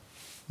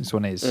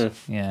is.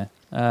 Yeah.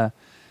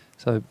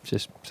 So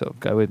just sort of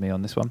go with me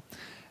on this one.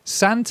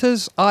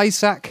 Santa's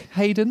Isaac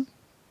Hayden.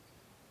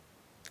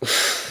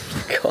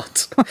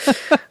 God.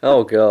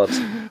 Oh, God.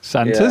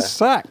 Santa's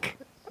sack.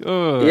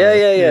 Oh, yeah.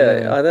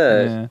 I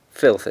know. Yeah.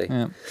 Filthy.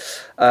 Yeah.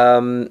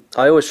 I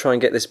always try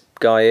and get this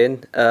guy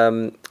in.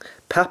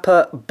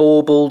 Papa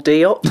Bauble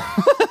Diop.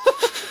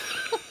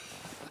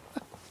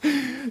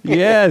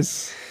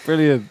 Yes.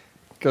 Brilliant.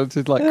 Go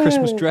to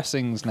Christmas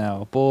dressings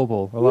now.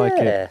 Bauble. I like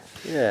it.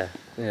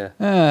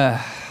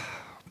 Yeah.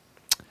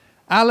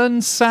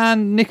 Alan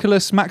San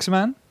Nicholas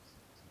Maximan.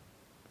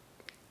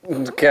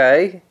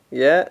 Okay.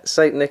 Yeah.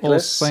 Saint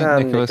Nicholas.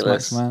 Saint Nicholas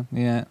Maximan.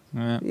 Yeah.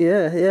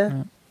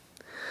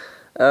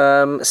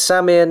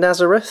 Samir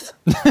Nazareth.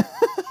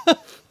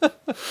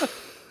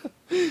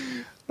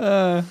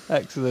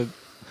 Excellent.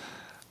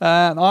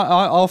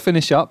 I'll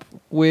finish up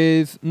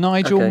with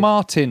Nigel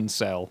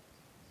Martinsell.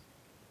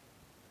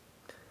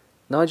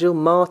 Nigel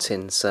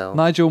Martinsell.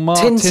 Nigel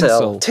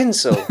Martinsell.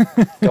 Tinsel.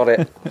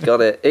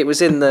 Got it. It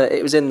was in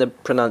the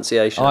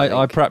pronunciation.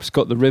 I perhaps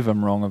got the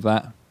rhythm wrong of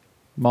that.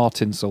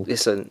 Martinsell.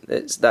 Listen,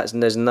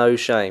 there's no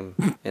shame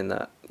in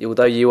that.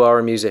 Although you are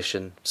a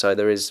musician, so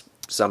there is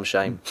some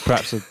shame.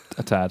 Perhaps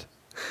a tad.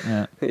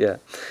 Yeah. Yeah.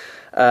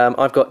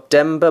 I've got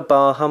Denver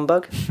Bar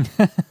Humbug.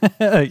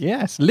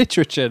 Yes,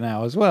 literature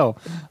now as well.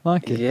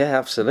 Like it. Yeah,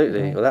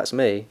 absolutely. Yeah. Well, that's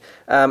me.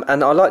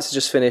 And I'd like to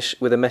just finish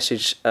with a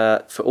message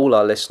for all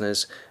our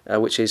listeners,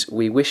 which is,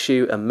 we wish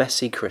you a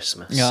messy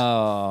Christmas.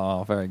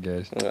 Oh, very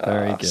good.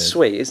 Very good.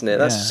 Sweet, isn't it?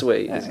 That's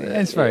sweet, isn't it?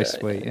 It's very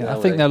sweet. Yeah. I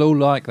think they'll all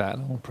like that.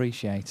 They'll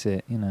appreciate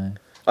it,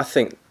 I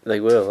think they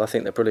will. I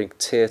think they'll probably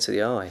tear to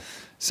the eye.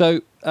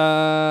 So,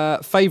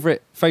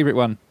 favourite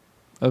one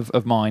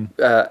of mine?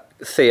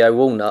 Theo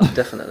Walnut,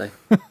 definitely.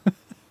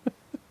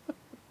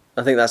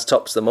 I think that's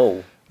tops them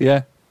all.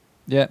 Yeah.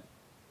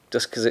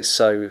 Just because it's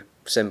so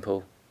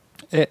simple.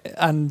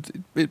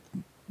 And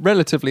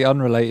relatively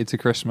unrelated to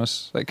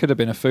Christmas. It could have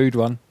been a food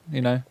one,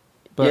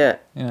 But,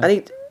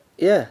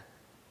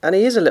 and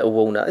he is a little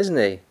walnut, isn't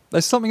he?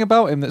 There's something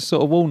about him that's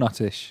sort of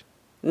walnutish.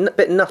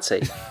 Bit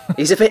nutty.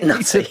 He's a bit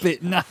nutty. He's a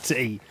bit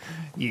nutty.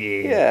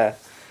 Yeah.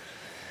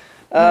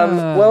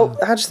 Well,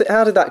 how did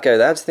that go?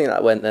 How do you think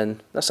that went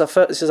then? This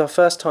is our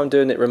first time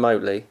doing it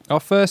remotely. Our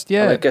first,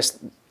 yeah. I guess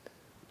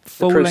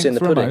full length in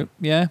the remote. Pudding.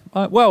 Yeah.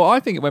 Well, I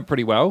think it went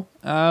pretty well.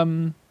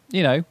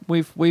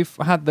 We've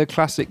had the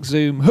classic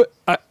Zoom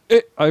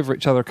over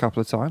each other a couple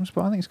of times,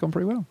 but I think it's gone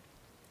pretty well.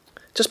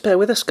 Just bear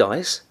with us,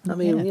 guys. I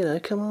mean,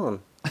 come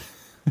on.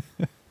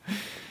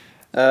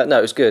 No,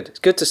 it was good. It's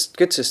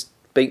good to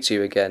speak to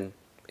you again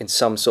in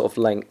some sort of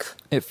length.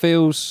 It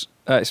feels.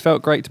 It's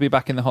felt great to be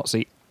back in the hot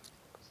seat.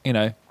 You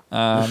know.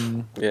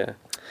 Yeah.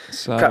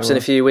 So, perhaps in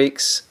a few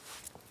weeks,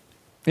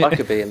 I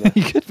could be in there.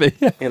 You could be.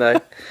 Yeah. You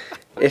know,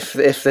 if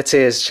the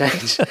tiers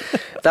change,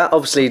 that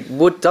obviously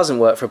doesn't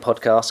work for a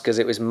podcast because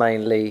it was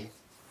mainly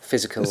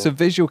physical. There's some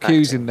visual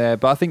cues acting. in there,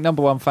 but I think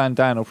number one fan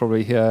Dan will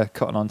probably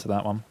cotton on to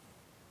that one.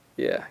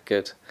 Yeah,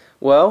 good.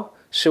 Well,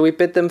 shall we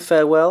bid them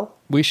farewell?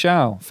 We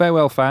shall.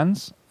 Farewell,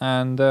 fans,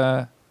 and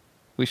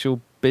we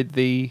shall bid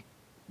the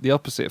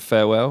opposite of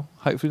farewell,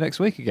 hopefully next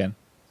week again.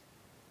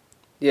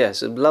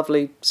 Yes,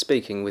 lovely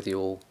speaking with you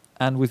all.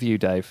 And with you,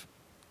 Dave.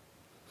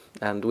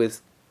 And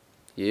with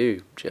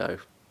you, Joe.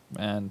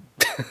 And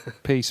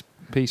peace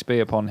be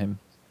upon him.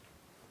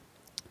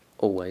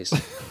 Always.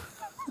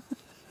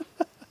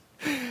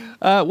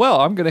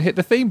 Well, I'm going to hit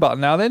the theme button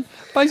now then.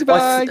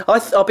 Bye-bye.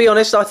 I'll be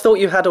honest, I thought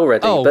you had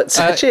already, but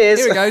cheers.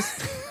 Here it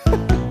goes.